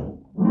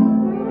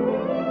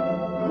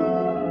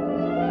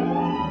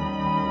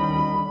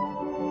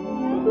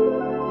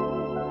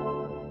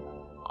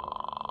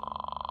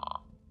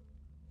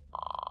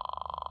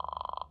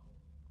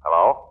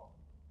 Hello?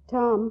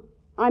 Tom,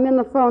 I'm in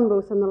the phone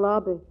booth in the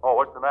lobby. Oh,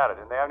 what's the matter?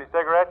 Didn't they have any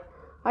cigarettes?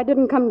 I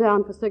didn't come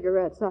down for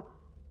cigarettes.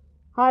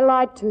 I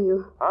lied to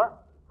you. Huh?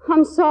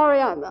 I'm sorry.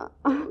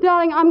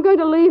 Darling, I'm going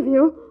to leave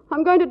you.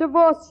 I'm going to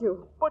divorce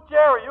you. But,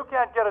 Jerry, you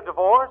can't get a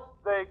divorce.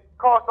 They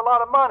cost a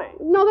lot of money.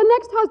 No, the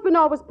next husband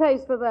always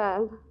pays for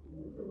that.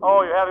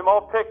 Oh, you have him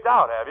all picked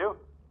out, have you?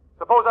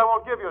 Suppose I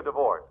won't give you a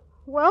divorce.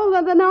 Well,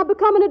 then I'll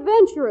become an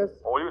adventuress.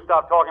 Oh, will you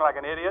stop talking like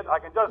an idiot? I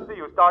can just see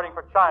you starting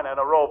for China in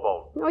a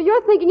rowboat. No,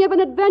 you're thinking of an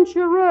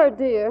adventurer,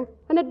 dear.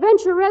 An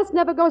adventuress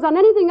never goes on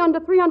anything under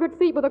 300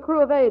 feet with a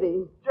crew of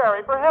 80.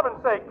 Jerry, for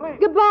heaven's sake, please.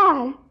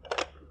 Goodbye.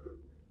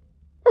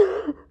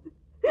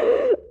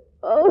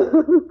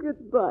 Oh,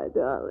 goodbye,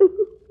 darling.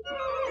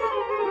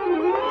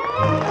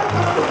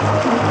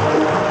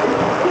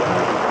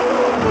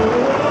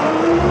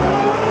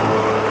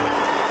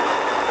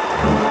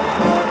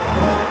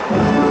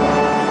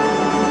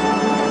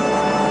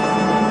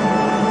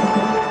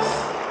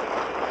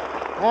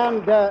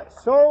 And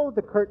so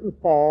the curtain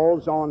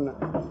falls on...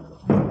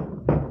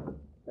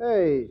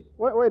 Hey,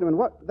 wait a minute.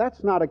 What?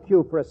 That's not a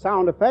cue for a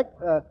sound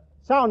effect.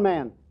 Sound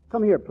man,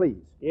 come here,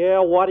 please. Yeah,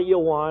 what do you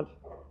want?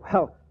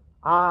 Well,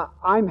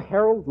 I'm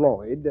Harold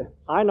Lloyd.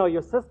 I know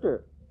your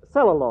sister,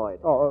 Celluloid.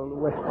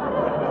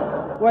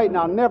 Oh, wait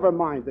now, never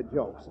mind the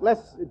jokes.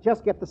 Let's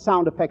just get the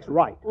sound effects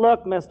right.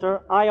 Look,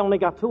 mister, I only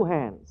got 2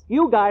 hands.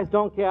 You guys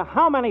don't care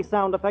how many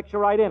sound effects you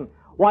write in.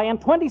 Why, in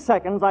 20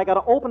 seconds, I got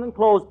to open and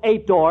close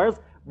 8 doors,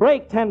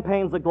 break 10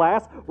 panes of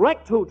glass,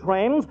 wreck 2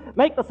 trains,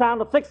 make the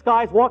sound of 6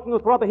 guys walking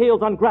with rubber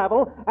heels on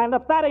gravel, and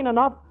if that ain't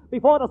enough,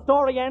 before the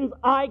story ends,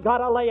 I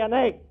gotta lay an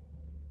egg.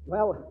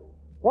 Well,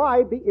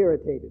 why be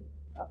irritated?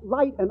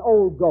 Light an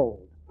old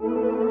gold.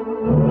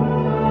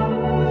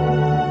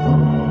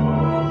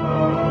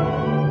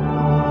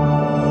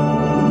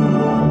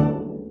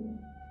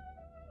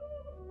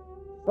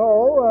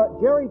 So,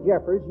 Jerry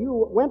Jeffers,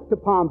 you went to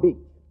Palm Beach.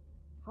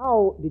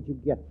 How did you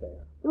get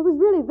there? It was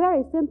really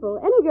very simple.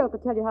 Any girl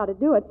could tell you how to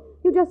do it.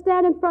 You just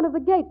stand in front of the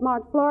gate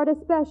marked Florida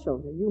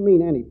Special. You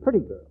mean any pretty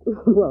girl?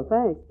 Well,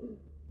 thanks.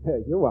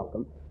 You're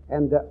welcome.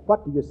 And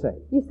what do you say?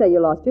 You say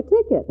you lost your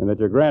ticket. And that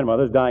your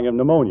grandmother's dying of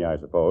pneumonia, I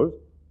suppose.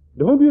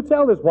 To whom do you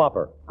tell this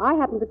whopper? I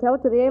happened to tell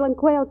it to the Ale and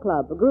Quail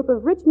Club, a group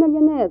of rich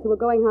millionaires who were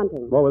going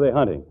hunting. What were they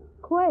hunting?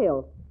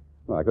 Quail.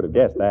 Well, I could have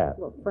guessed that.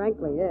 Well,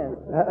 frankly, yes.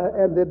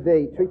 And did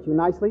they treat you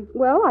nicely?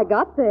 Well, I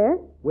got there.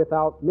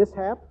 Without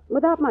mishap?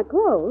 Without my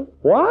clothes.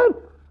 What?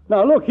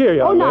 Now, look here,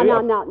 young lady.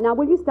 Now,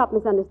 will you stop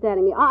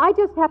misunderstanding me? I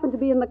just happened to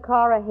be in the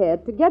car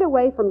ahead to get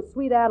away from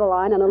Sweet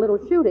Adeline and a little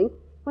shooting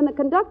when the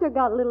conductor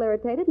got a little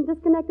irritated and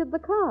disconnected the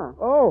car.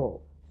 Oh,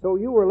 so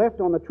you were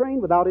left on the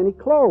train without any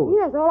clothes?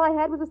 Yes, all I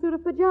had was a suit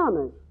of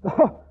pajamas.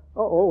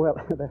 Well,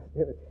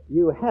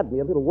 you had me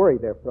a little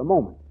worried there for a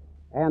moment.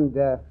 And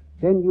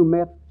then you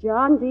met...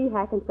 John D.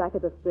 Hackensack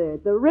III,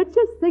 the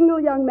richest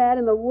single young man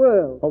in the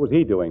world. What was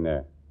he doing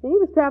there? He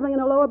was traveling in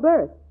a lower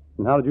berth.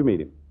 And how did you meet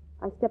him?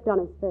 I stepped on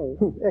his face.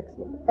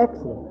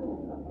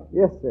 Excellent.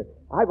 Yes, sir.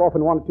 I've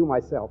often wanted to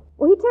myself.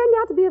 Well, he turned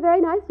out to be a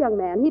very nice young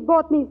man. He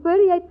bought me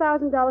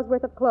 $38,000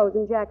 worth of clothes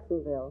in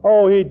Jacksonville.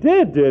 Oh, he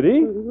did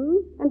he?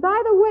 Mm-hmm. And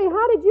by the way,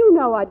 how did you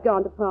know I'd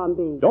gone to Palm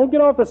Beach? Don't get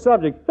off the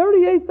subject.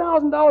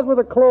 $38,000 worth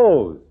of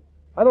clothes.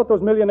 I thought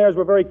those millionaires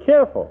were very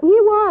careful. He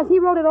was. He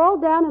wrote it all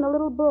down in a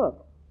little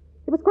book.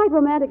 It was quite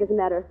romantic, as a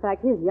matter of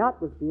fact. His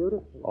yacht was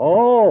beautiful.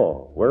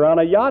 Oh, we're on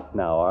a yacht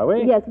now, are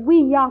we? Yes,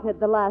 we yachted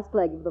the last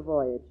leg of the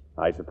voyage.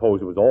 I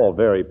suppose it was all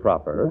very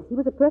proper. Yes, he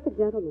was a perfect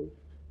gentleman.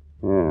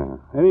 Yeah.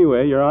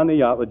 Anyway, you're on the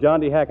yacht with John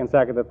D.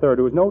 Hackensack III,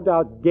 who was no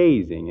doubt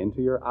gazing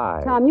into your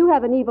eyes. Tom, you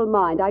have an evil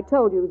mind. I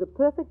told you he was a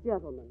perfect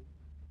gentleman.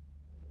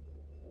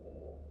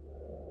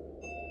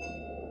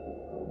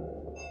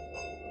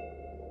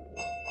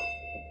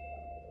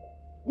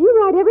 Do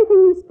you write everything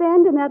you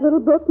spend in that little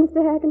book,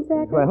 Mr.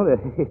 Hackensack? Well,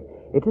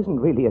 it isn't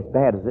really as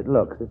bad as it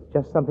looks. It's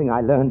just something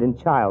I learned in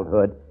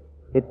childhood.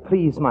 It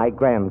pleased my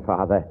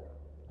grandfather.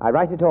 I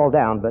write it all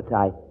down, but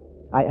I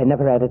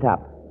never add it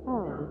up.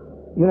 Oh.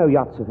 You know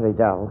yachts are very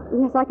dull.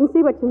 Yes, I can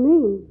see what you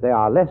mean. They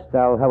are less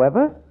dull,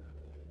 however,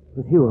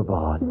 with you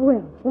aboard.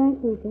 Well,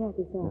 thank you, Mr.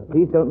 Hackensack.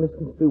 Please don't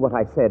misconstrue what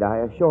I said. I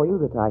assure you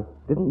that I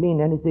didn't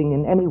mean anything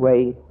in any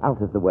way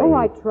out of the way. Oh,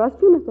 I trust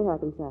you, Mr.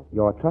 Hackensack.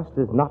 Your trust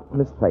is not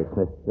misplaced,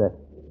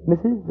 Miss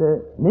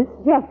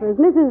Jeffers,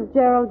 Mrs.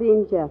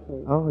 Geraldine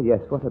Jeffers. Oh, yes,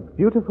 what a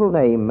beautiful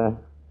name.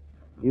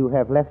 You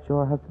have left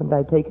your husband,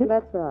 I take it?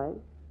 That's right.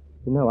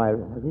 You know, I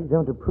really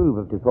don't approve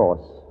of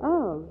divorce.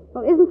 Oh. Oh.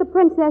 Well, isn't the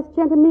Princess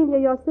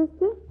Gentimilia your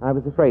sister? I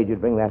was afraid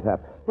you'd bring that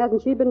up.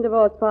 Hasn't she been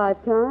divorced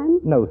 5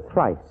 times? No,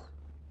 thrice.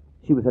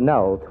 She was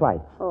annulled twice.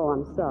 Oh,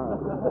 I'm sorry.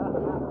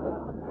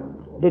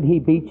 Did he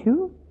beat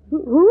you?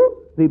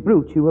 Who? The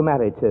brute you were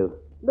married to.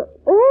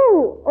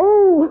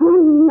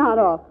 Not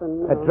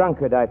often. A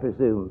drunkard, I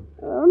presume.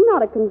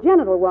 Not a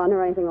congenital one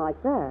or anything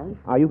like that.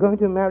 Are you going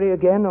to marry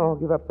again or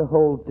give up the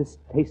whole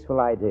distasteful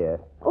idea?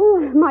 Oh,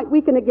 I might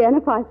weaken again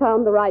if I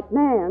found the right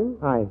man.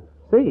 I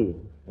see.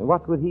 And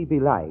what would he be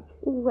like?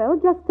 Well,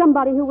 just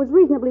somebody who was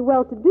reasonably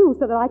well-to-do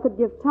so that I could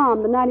give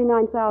Tom the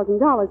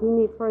 $99,000 he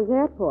needs for his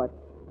airport.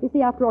 You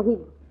see, after all, he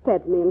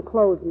fed me and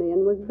clothed me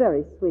and was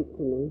very sweet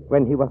to me.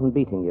 When he wasn't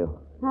beating you?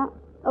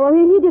 Well,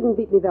 he didn't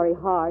beat me very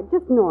hard,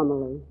 just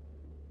normally.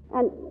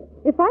 And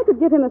if I could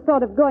give him a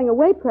sort of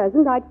going-away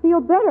present, I'd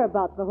feel better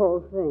about the whole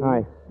thing.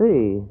 I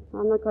see.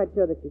 I'm not quite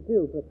sure that you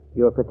do, but...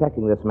 You're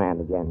protecting this man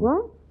again.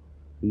 What?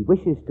 He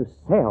wishes to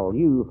sell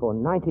you for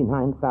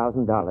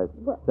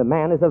 $99,000. The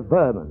man is a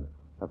vermin.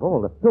 Of all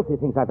the filthy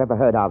things I've ever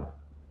heard of.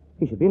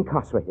 He should be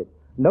incarcerated.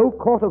 No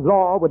court of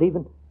law would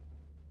even...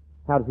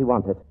 How does he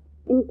want it?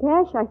 In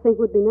cash, I think,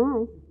 would be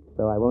nice.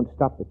 So I won't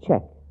stop the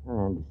check. I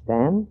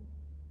understand.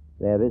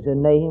 There is a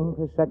name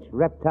for such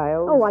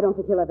reptiles. Oh, I don't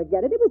think he'll ever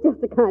get it. It was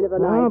just a kind of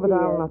an idea. No, but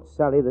I'll not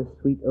sully the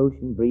sweet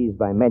ocean breeze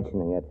by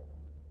mentioning it.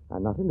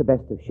 I'm not in the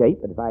best of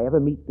shape, but if I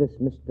ever meet this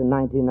Mr.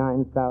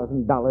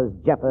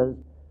 $99,000 Jeffers,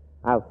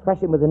 I'll thrash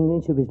him within an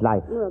inch of his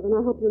life. Well, then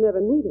I hope you'll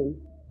never meet him.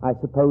 I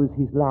suppose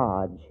he's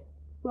large.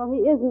 Well, he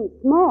isn't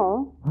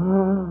small.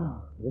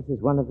 Ah, this is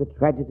one of the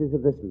tragedies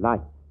of this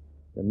life.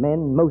 The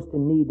men most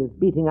in need of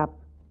beating up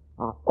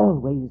are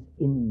always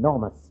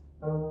enormous.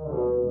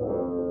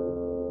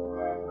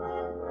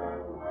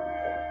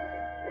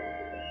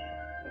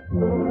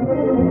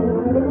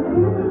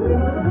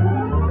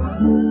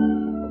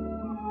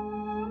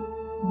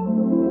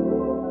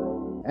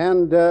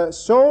 And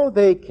so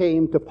they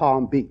came to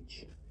Palm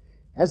Beach.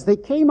 As they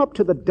came up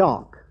to the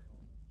dock,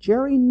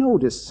 Jerry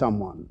noticed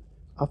someone,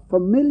 a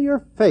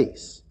familiar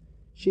face.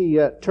 She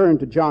turned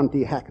to John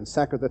D.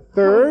 Hackensacker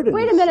III.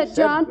 Wait a minute,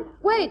 John.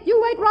 Wait, you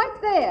wait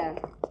right there.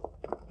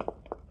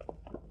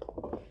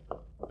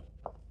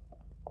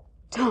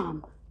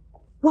 Tom,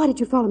 why did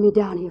you follow me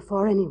down here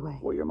for anyway?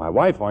 Well, you're my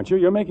wife, aren't you?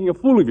 You're making a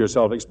fool of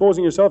yourself,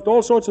 exposing yourself to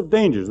all sorts of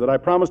dangers that I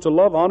promised to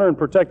love, honor, and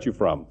protect you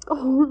from.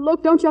 Oh,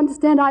 look, don't you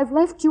understand? I've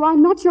left you.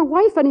 I'm not your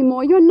wife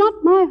anymore. You're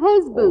not my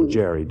husband. Oh,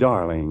 Jerry,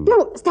 darling.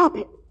 No, stop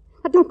it.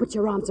 Now, don't put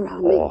your arms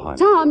around me. Oh, honey.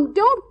 Tom,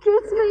 don't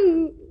kiss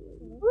me.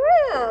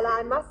 Well,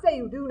 I must say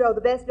you do know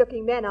the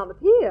best-looking men on the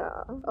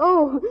pier.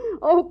 Oh,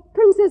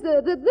 Princess,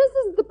 this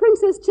is the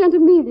Princess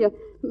Gentimilia.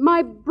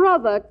 My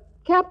brother,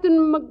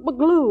 Captain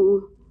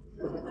McGlue.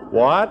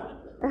 What?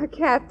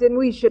 Captain,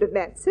 we should have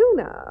met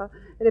sooner.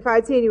 And if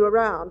I'd seen you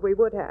around, we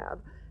would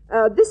have.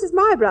 This is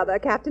my brother,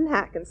 Captain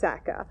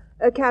Hackensacker.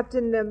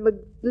 Captain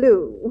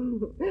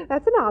McGlue.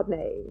 That's an odd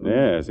name.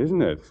 Yes,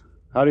 isn't it?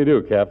 How do you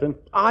do, Captain?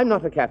 I'm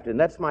not a captain.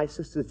 That's my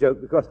sister's joke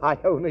because I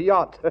own a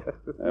yacht.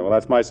 Well,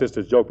 that's my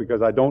sister's joke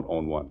because I don't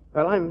own one.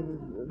 Well,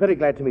 I'm very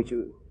glad to meet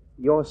you.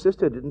 Your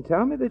sister didn't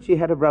tell me that she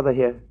had a brother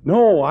here.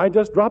 No, I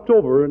just dropped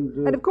over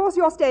and... And of course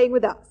you're staying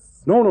with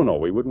us. No.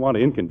 We wouldn't want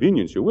to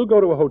inconvenience you. We'll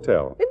go to a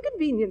hotel.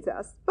 Inconvenience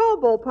us?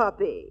 Bobo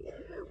puppy.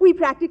 We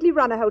practically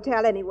run a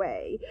hotel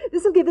anyway.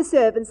 This'll give the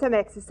servants some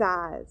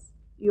exercise.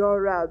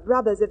 Your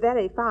brother's a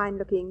very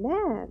fine-looking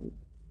man.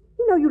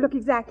 You know, you look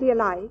exactly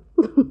alike.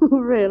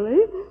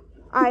 Really?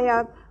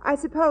 I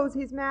suppose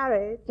he's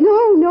married.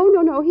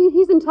 No.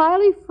 He's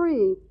entirely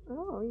free.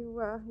 Oh,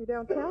 you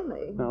don't tell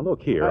me. Now,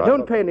 look here.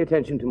 Don't pay any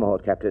attention to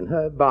Maud, Captain.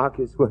 Her bark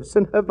is worse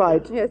than her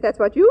bite. Yes, that's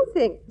what you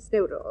think,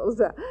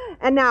 Snoodles.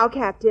 And now,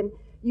 Captain,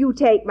 you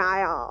take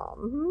my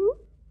arm.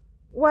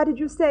 What did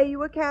you say you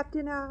were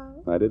captain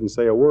of? I didn't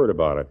say a word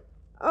about it.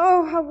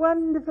 Oh, how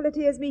wonderful it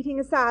is meeting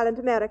a silent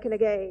American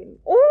again.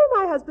 All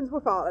my husbands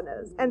were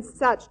foreigners, and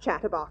such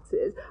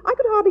chatterboxes. I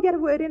could hardly get a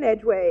word in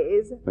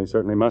edgeways. They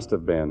certainly must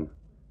have been.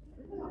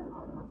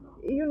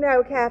 You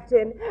know,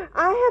 Captain,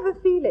 I have a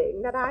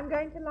feeling that I'm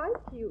going to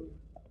like you.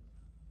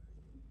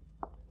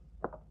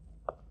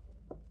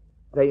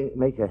 They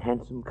make a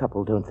handsome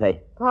couple, don't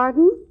they?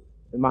 Pardon?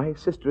 My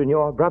sister and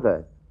your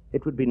brother.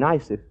 It would be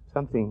nice if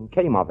something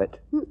came of it.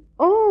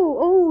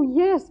 Oh,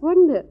 yes,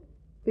 wouldn't it?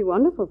 Be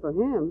wonderful for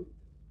him.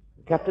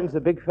 The captain's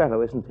a big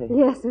fellow, isn't he?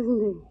 Yes, isn't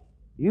he?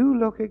 You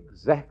look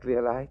exactly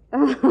alike.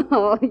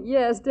 Oh,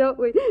 yes, don't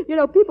we? You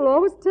know, people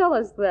always tell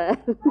us that.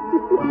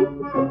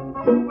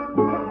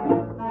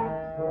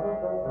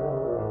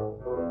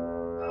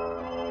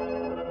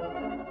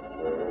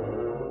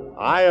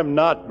 I am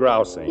not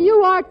grousing.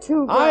 You are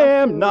too, I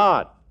am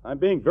not. I'm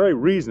being very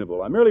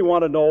reasonable. I merely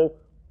want to know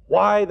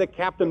why the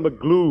Captain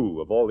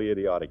McGlue of all the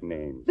idiotic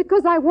names.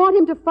 Because I want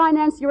him to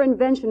finance your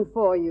invention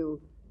for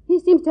you. He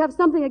seems to have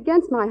something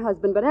against my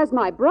husband, but as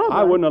my brother...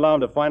 I wouldn't allow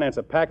him to finance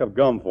a pack of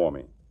gum for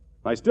me.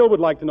 I still would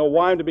like to know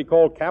why I'm to be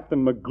called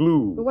Captain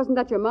McGlue. But wasn't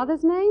that your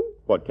mother's name?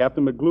 What,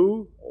 Captain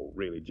McGlue? Oh,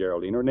 really,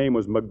 Geraldine, her name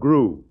was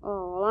McGrew.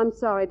 Oh, well, I'm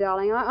sorry,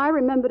 darling. I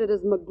remembered it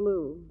as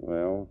McGlue.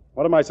 Well,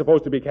 what am I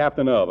supposed to be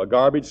captain of? A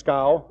garbage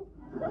scow?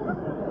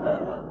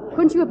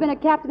 Couldn't you have been a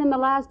captain in the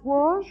last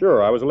war?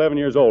 Sure, I was 11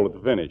 years old at the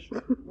finish.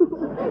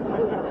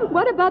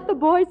 What about the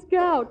Boy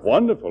Scouts?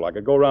 Wonderful. I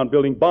could go around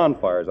building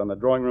bonfires on the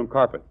drawing room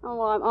carpet.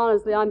 Oh,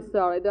 I'm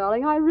sorry,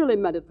 darling. I really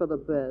meant it for the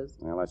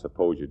best. Well, I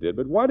suppose you did,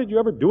 but why did you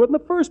ever do it in the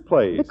first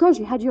place? Because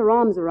you had your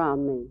arms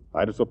around me.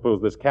 I just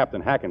suppose this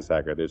Captain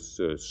Hackensacker, this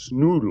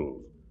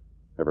Snoodles,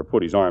 ever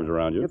put his arms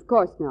around you? Of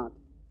course not.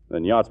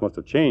 Then yachts must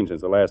have changed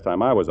since the last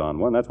time I was on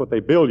one. That's what they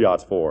build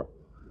yachts for.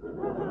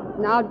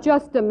 Now,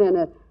 just a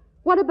minute.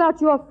 What about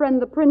your friend,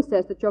 the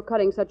princess, that you're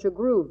cutting such a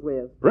groove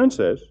with?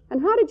 Princess?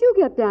 And how did you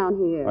get down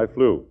here? I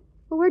flew.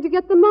 Well, where'd you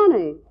get the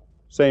money?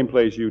 Same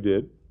place you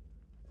did.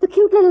 The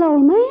cute little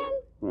old man?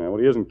 Yeah, well,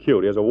 he isn't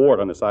cute. He has a wart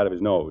on the side of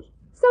his nose.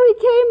 So he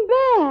came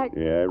back.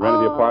 Yeah, he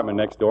rented the apartment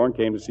next door and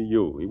came to see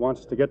you. He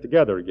wants us to get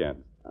together again.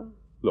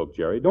 Look,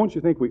 Jerry, don't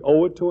you think we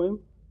owe it to him?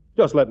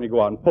 Just let me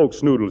go out and poke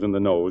Snoodles in the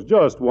nose,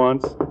 just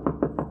once.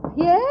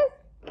 Yes?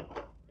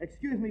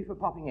 Excuse me for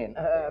popping in.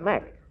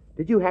 Mac,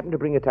 did you happen to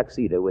bring a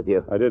tuxedo with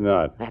you? I did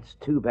not. That's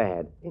too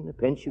bad. In a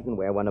pinch, you can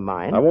wear one of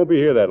mine. I won't be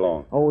here that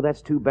long. Oh,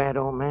 that's too bad,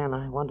 old man.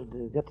 I wanted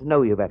to get to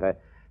know you better.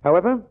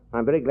 However,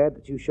 I'm very glad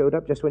that you showed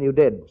up just when you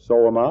did.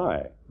 So am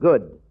I.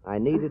 Good. I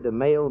needed a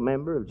male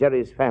member of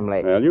Jerry's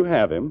family. Well, you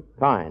have him.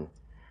 Fine.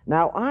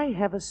 Now, I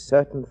have a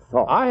certain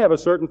thought. I have a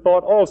certain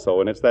thought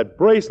also, and it's that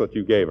bracelet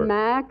you gave her.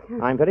 Mac?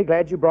 I'm very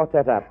glad you brought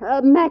that up.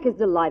 Mac is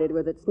delighted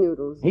with it,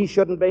 Snoodles. He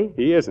shouldn't be?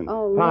 He isn't.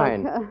 Oh,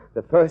 Fine. look,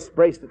 The first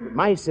bracelet that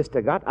my sister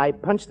got, I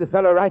punched the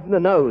fellow right in the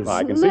nose.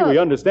 I can see we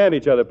understand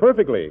each other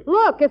perfectly.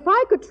 Look, if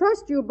I could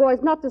trust you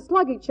boys not to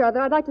slug each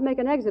other, I'd like to make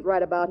an exit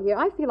right about here.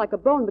 I feel like a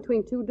bone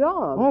between two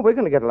dogs. Oh, we're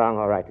going to get along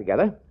all right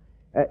together.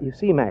 You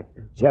see, Mac,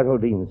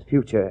 Geraldine's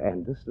future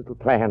and this little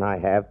plan I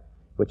have,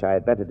 which I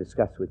had better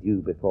discuss with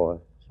you before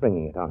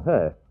springing it on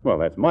her. Well,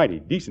 that's mighty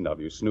decent of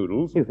you,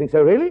 Snoodles. You think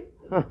so, really?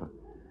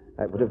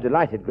 That would have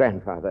delighted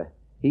Grandfather.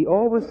 He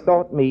always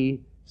thought me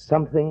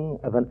something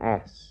of an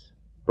ass.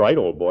 Bright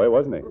old boy,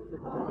 wasn't he?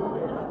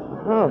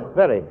 Oh,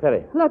 very,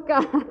 very. Look,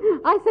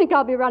 I think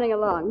I'll be running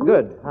along.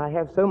 Good. I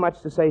have so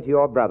much to say to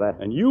your brother.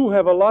 And you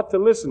have a lot to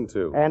listen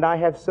to. And I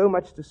have so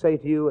much to say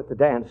to you at the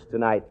dance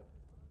tonight.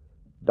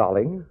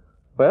 Darling.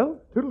 Well,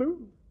 toodaloo.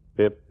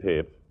 Pip,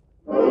 pip.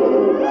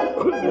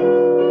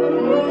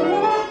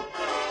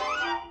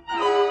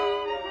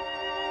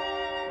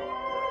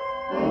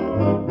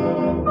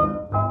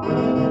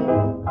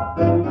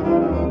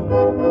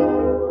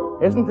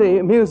 Isn't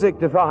the music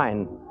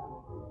divine?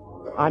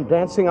 I'm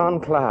dancing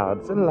on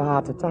clouds. Oh,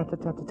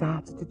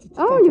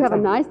 you have a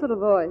nice little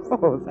voice.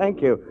 Oh,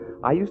 thank you.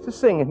 I used to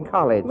sing in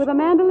college. With a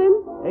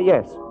mandolin?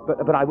 Yes,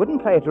 but I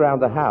wouldn't play it around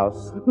the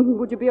house.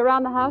 Would you be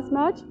around the house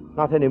much?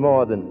 Not any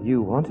more than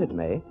you wanted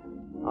me.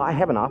 I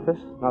have an office,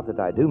 not that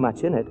I do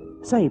much in it.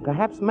 Say,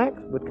 perhaps Max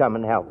would come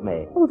and help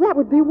me. Oh, that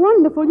would be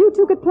wonderful. You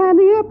two could plan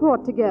the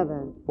airport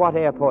together. What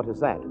airport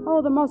is that?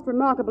 Oh, the most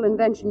remarkable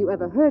invention you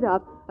ever heard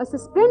of. A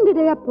suspended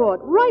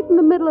airport right in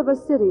the middle of a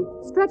city,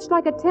 stretched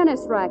like a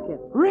tennis racket.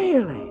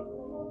 Really?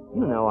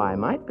 You know, I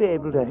might be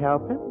able to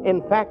help him.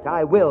 In fact,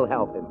 I will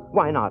help him.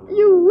 Why not?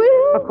 You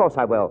will? Of course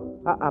I will.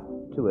 Up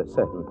to a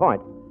certain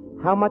point.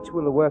 How much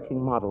will a working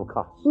model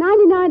cost?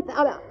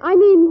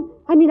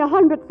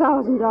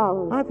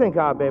 $100,000. I think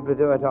I'll be able to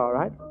do it all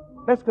right.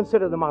 Let's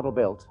consider the model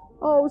built.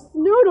 Oh,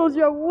 Snoodles,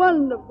 you're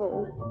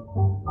wonderful.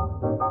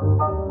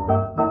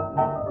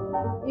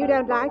 You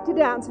don't like to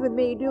dance with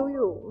me, do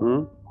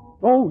you?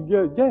 Oh,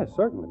 yes,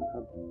 certainly.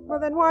 Well,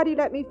 then why do you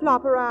let me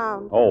flop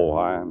around? Oh,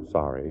 I'm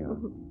sorry.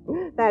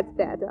 That's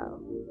better.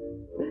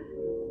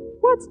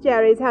 What's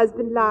Jerry's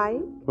husband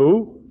like?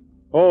 Who?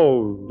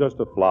 Oh, just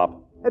a flop.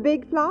 A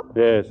big flop?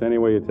 Yes, any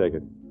way you take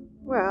it.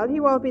 Well, he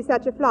won't be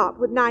such a flop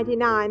with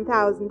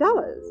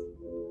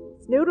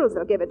 $99,000. Snoodles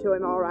will give it to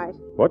him all right.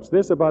 What's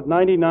this about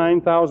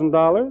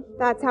 $99,000?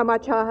 That's how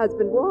much her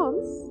husband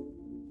wants.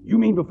 You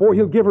mean before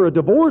he'll give her a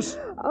divorce?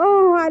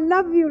 Oh, I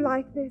love you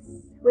like this,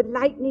 with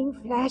lightning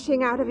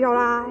flashing out of your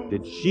eyes.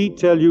 Did she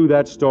tell you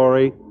that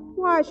story?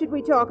 Why should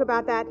we talk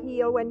about that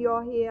heel when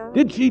you're here?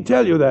 Did she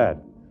tell you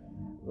that?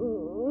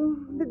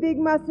 The big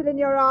muscle in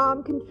your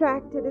arm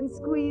contracted and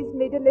squeezed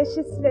me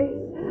deliciously.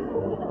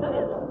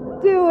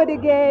 Do it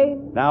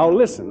again. Now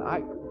listen,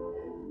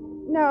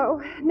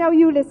 No,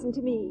 you listen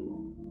to me.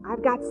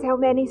 I've got so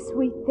many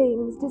sweet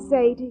things to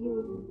say to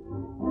you.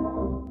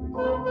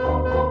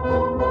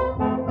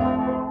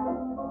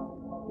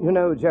 You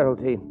know,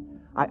 Geraldine,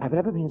 I've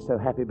never been so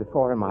happy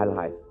before in my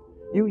life.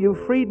 You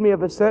freed me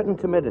of a certain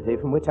timidity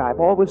from which I've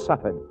always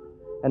suffered.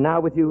 And now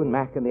with you and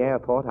Mac in the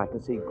airport, I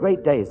can see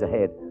great days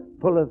ahead,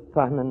 full of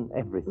fun and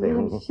everything.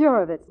 I'm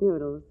sure of it,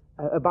 Snoodles.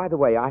 By the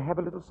way, I have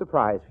a little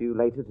surprise for you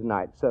later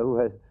tonight,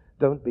 so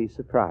don't be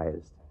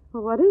surprised.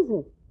 Well, what is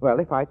it? Well,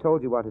 if I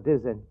told you what it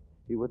is, then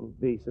she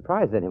wouldn't be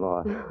surprised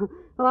anymore.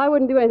 Well, I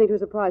wouldn't do anything too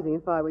surprising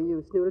if I were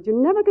you, Snoodles. You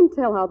never can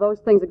tell how those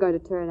things are going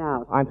to turn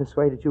out. I'm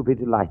persuaded you'll be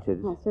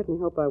delighted. I certainly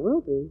hope I will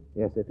be.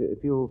 Yes,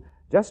 if you'll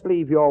just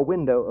leave your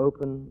window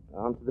open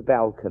onto the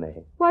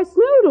balcony. Why,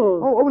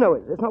 Snoodles! Oh, no,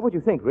 it's not what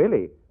you think,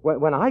 really.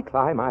 When I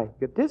climb, I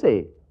get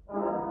dizzy.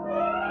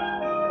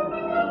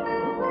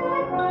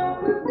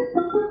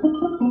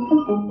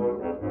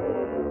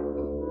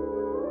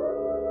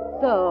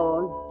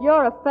 So,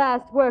 you're a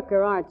fast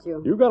worker, aren't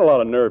you? You got a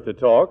lot of nerve to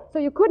talk. So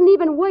you couldn't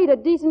even wait a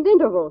decent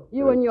interval,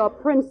 you and your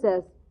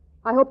princess.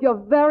 I hope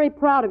you're very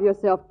proud of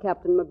yourself,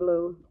 Captain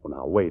McGlue. Oh,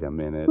 now, wait a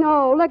minute.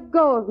 No, let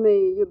go of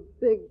me, you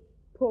big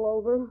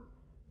pullover.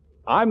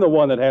 I'm the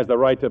one that has the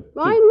right to...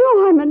 I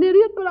know I'm an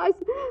idiot, but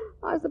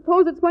I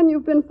suppose it's when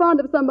you've been fond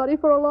of somebody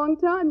for a long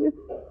time.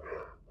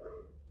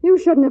 You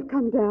shouldn't have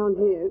come down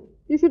here.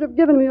 You should have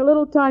given me a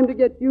little time to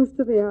get used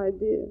to the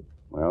idea.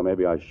 Well,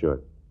 maybe I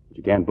should. But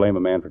you can't blame a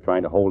man for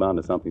trying to hold on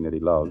to something that he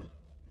loves.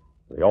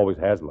 That he always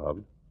has loved.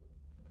 And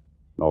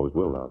always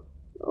will love.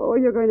 Oh,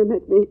 you're going to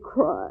make me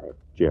cry.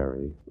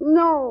 Jerry.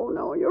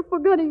 No, you're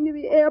forgetting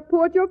the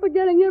airport. You're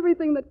forgetting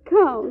everything that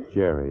counts.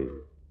 Jerry.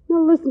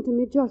 Now, listen to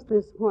me just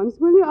this once,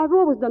 will you? I've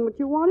always done what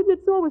you wanted, and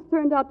it's always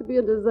turned out to be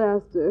a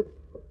disaster.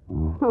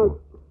 Oh,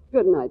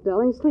 good night,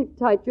 darling. Sleep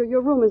tight.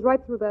 Your room is right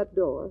through that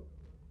door.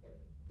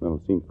 Well,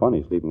 it seemed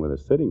funny sleeping with a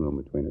sitting room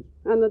between us.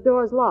 And the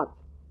door's locked.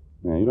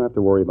 Yeah, you don't have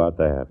to worry about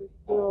that.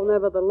 Well,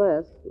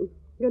 nevertheless.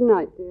 Good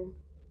night, dear.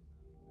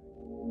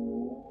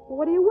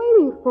 What are you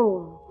waiting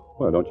for?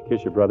 Well, don't you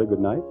kiss your brother good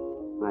night?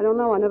 I don't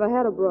know. I never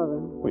had a brother.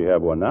 Well, you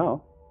have one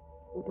now.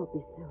 Oh, don't be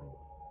silly.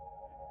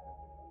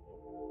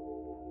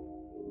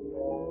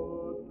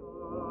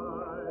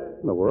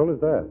 What in the world is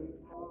that?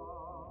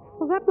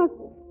 Well, that must...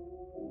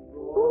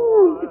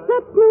 Oh, it's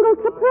that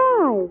Snoodle's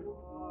surprise.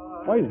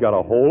 Why, he's got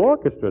a whole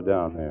orchestra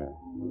down there.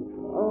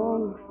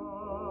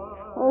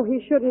 Oh, he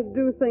shouldn't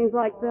do things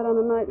like that on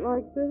a night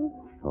like this.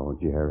 Oh,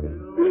 Jerry.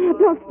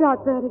 Don't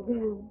start that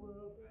again.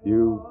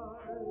 You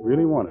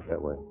really want it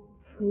that way?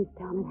 Please,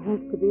 Tom, it has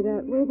to be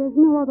that way. There's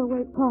no other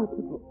way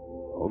possible.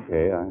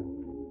 Okay, I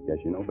guess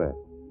you know best.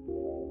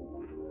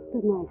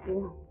 Good night,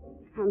 dear.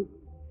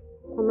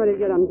 I'm ready to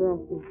get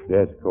undressed now.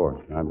 Yes, of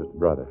course. I'm just a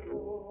brother.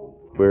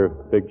 We're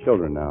big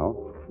children now.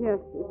 Yes,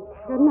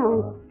 good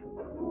night.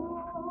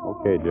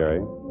 Okay, Jerry.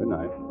 Good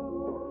night.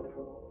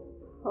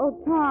 Oh,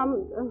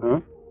 Tom. Huh?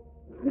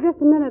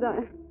 Just a minute.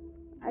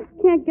 I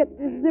can't get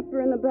the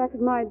zipper in the back of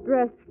my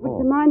dress.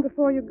 Would you mind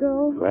before you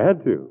go?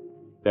 Glad to.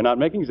 They're not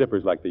making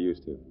zippers like they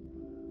used to.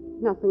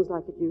 Nothing's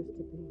like it used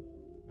to be.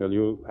 Well,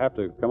 you'll have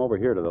to come over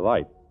here to the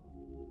light.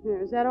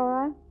 Here, is that all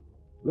right?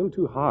 A little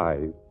too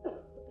high.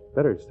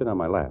 Better sit on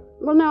my lap.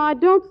 Well, now, I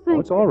don't think... Oh,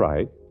 it's all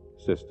right,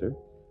 sister.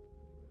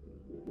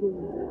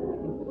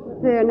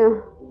 There,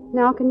 now.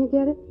 Now can you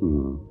get it?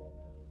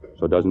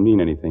 So it doesn't mean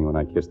anything when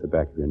I kiss the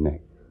back of your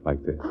neck,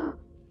 like this.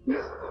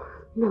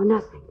 No,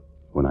 nothing.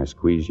 When I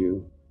squeeze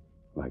you,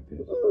 like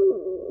this.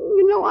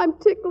 You know I'm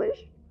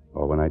ticklish.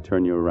 Or when I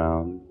turn you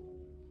around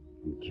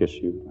and kiss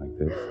you, like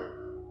this.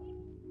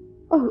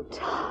 Oh,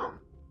 Tom.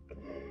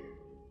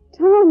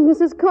 Tom, this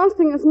is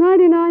costing us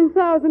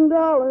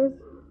 $99,000.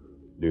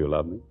 Do you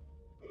love me?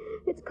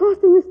 It's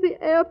costing us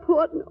the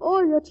airport and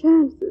all your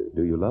chances.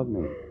 Do you love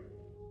me?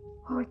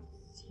 Oh,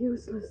 it's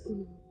useless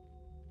and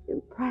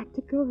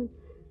impractical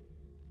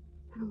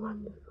and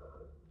wonderful.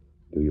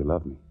 Do you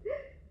love me?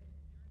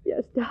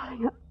 Yes,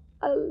 darling.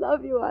 I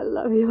love you, I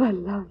love you, I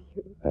love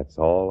you. That's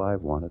all I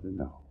wanted to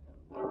know.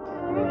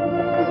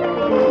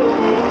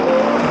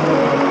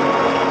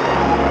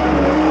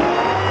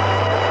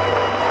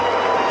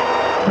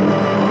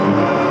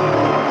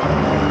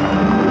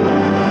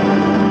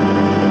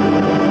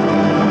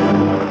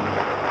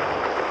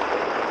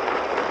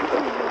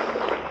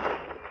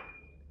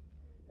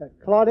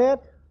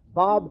 Claudette,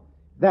 Bob,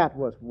 that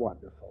was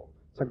wonderful.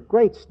 It's a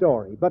great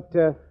story. But,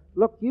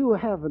 look, you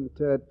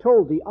haven't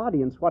told the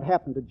audience what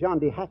happened to John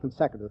D.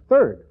 Hackensacker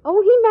III.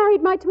 Oh, he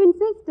married my twin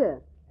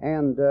sister.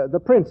 And the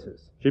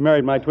princess. She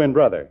married my twin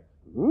brother.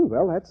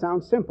 Well, that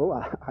sounds simple,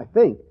 I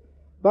think.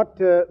 But,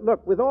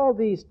 look, with all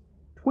these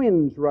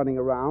twins running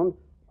around,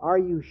 are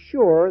you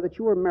sure that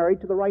you were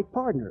married to the right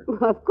partner?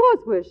 Well, of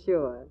course we're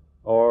sure.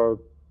 Or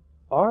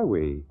are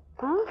we?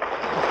 Huh?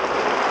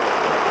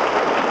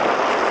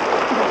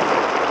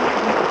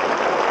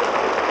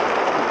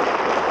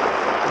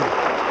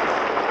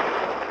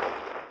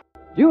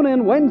 Tune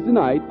in Wednesday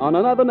night on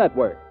another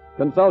network.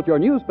 Consult your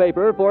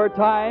newspaper for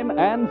time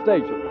and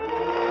station.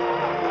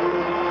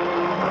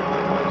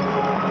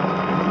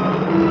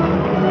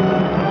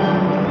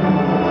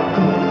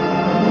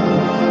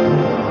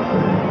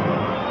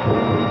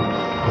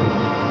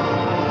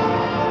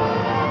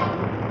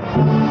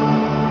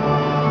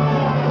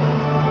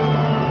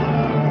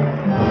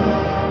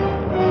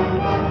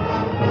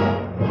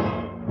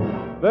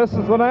 This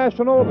is the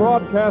National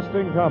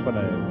Broadcasting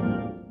Company.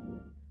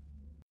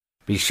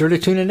 Be sure to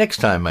tune in next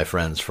time, my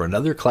friends, for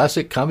another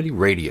classic comedy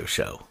radio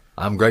show.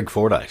 I'm Greg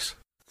Fordyce.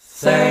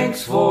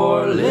 Thanks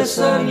for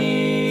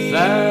listening.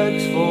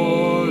 Thanks for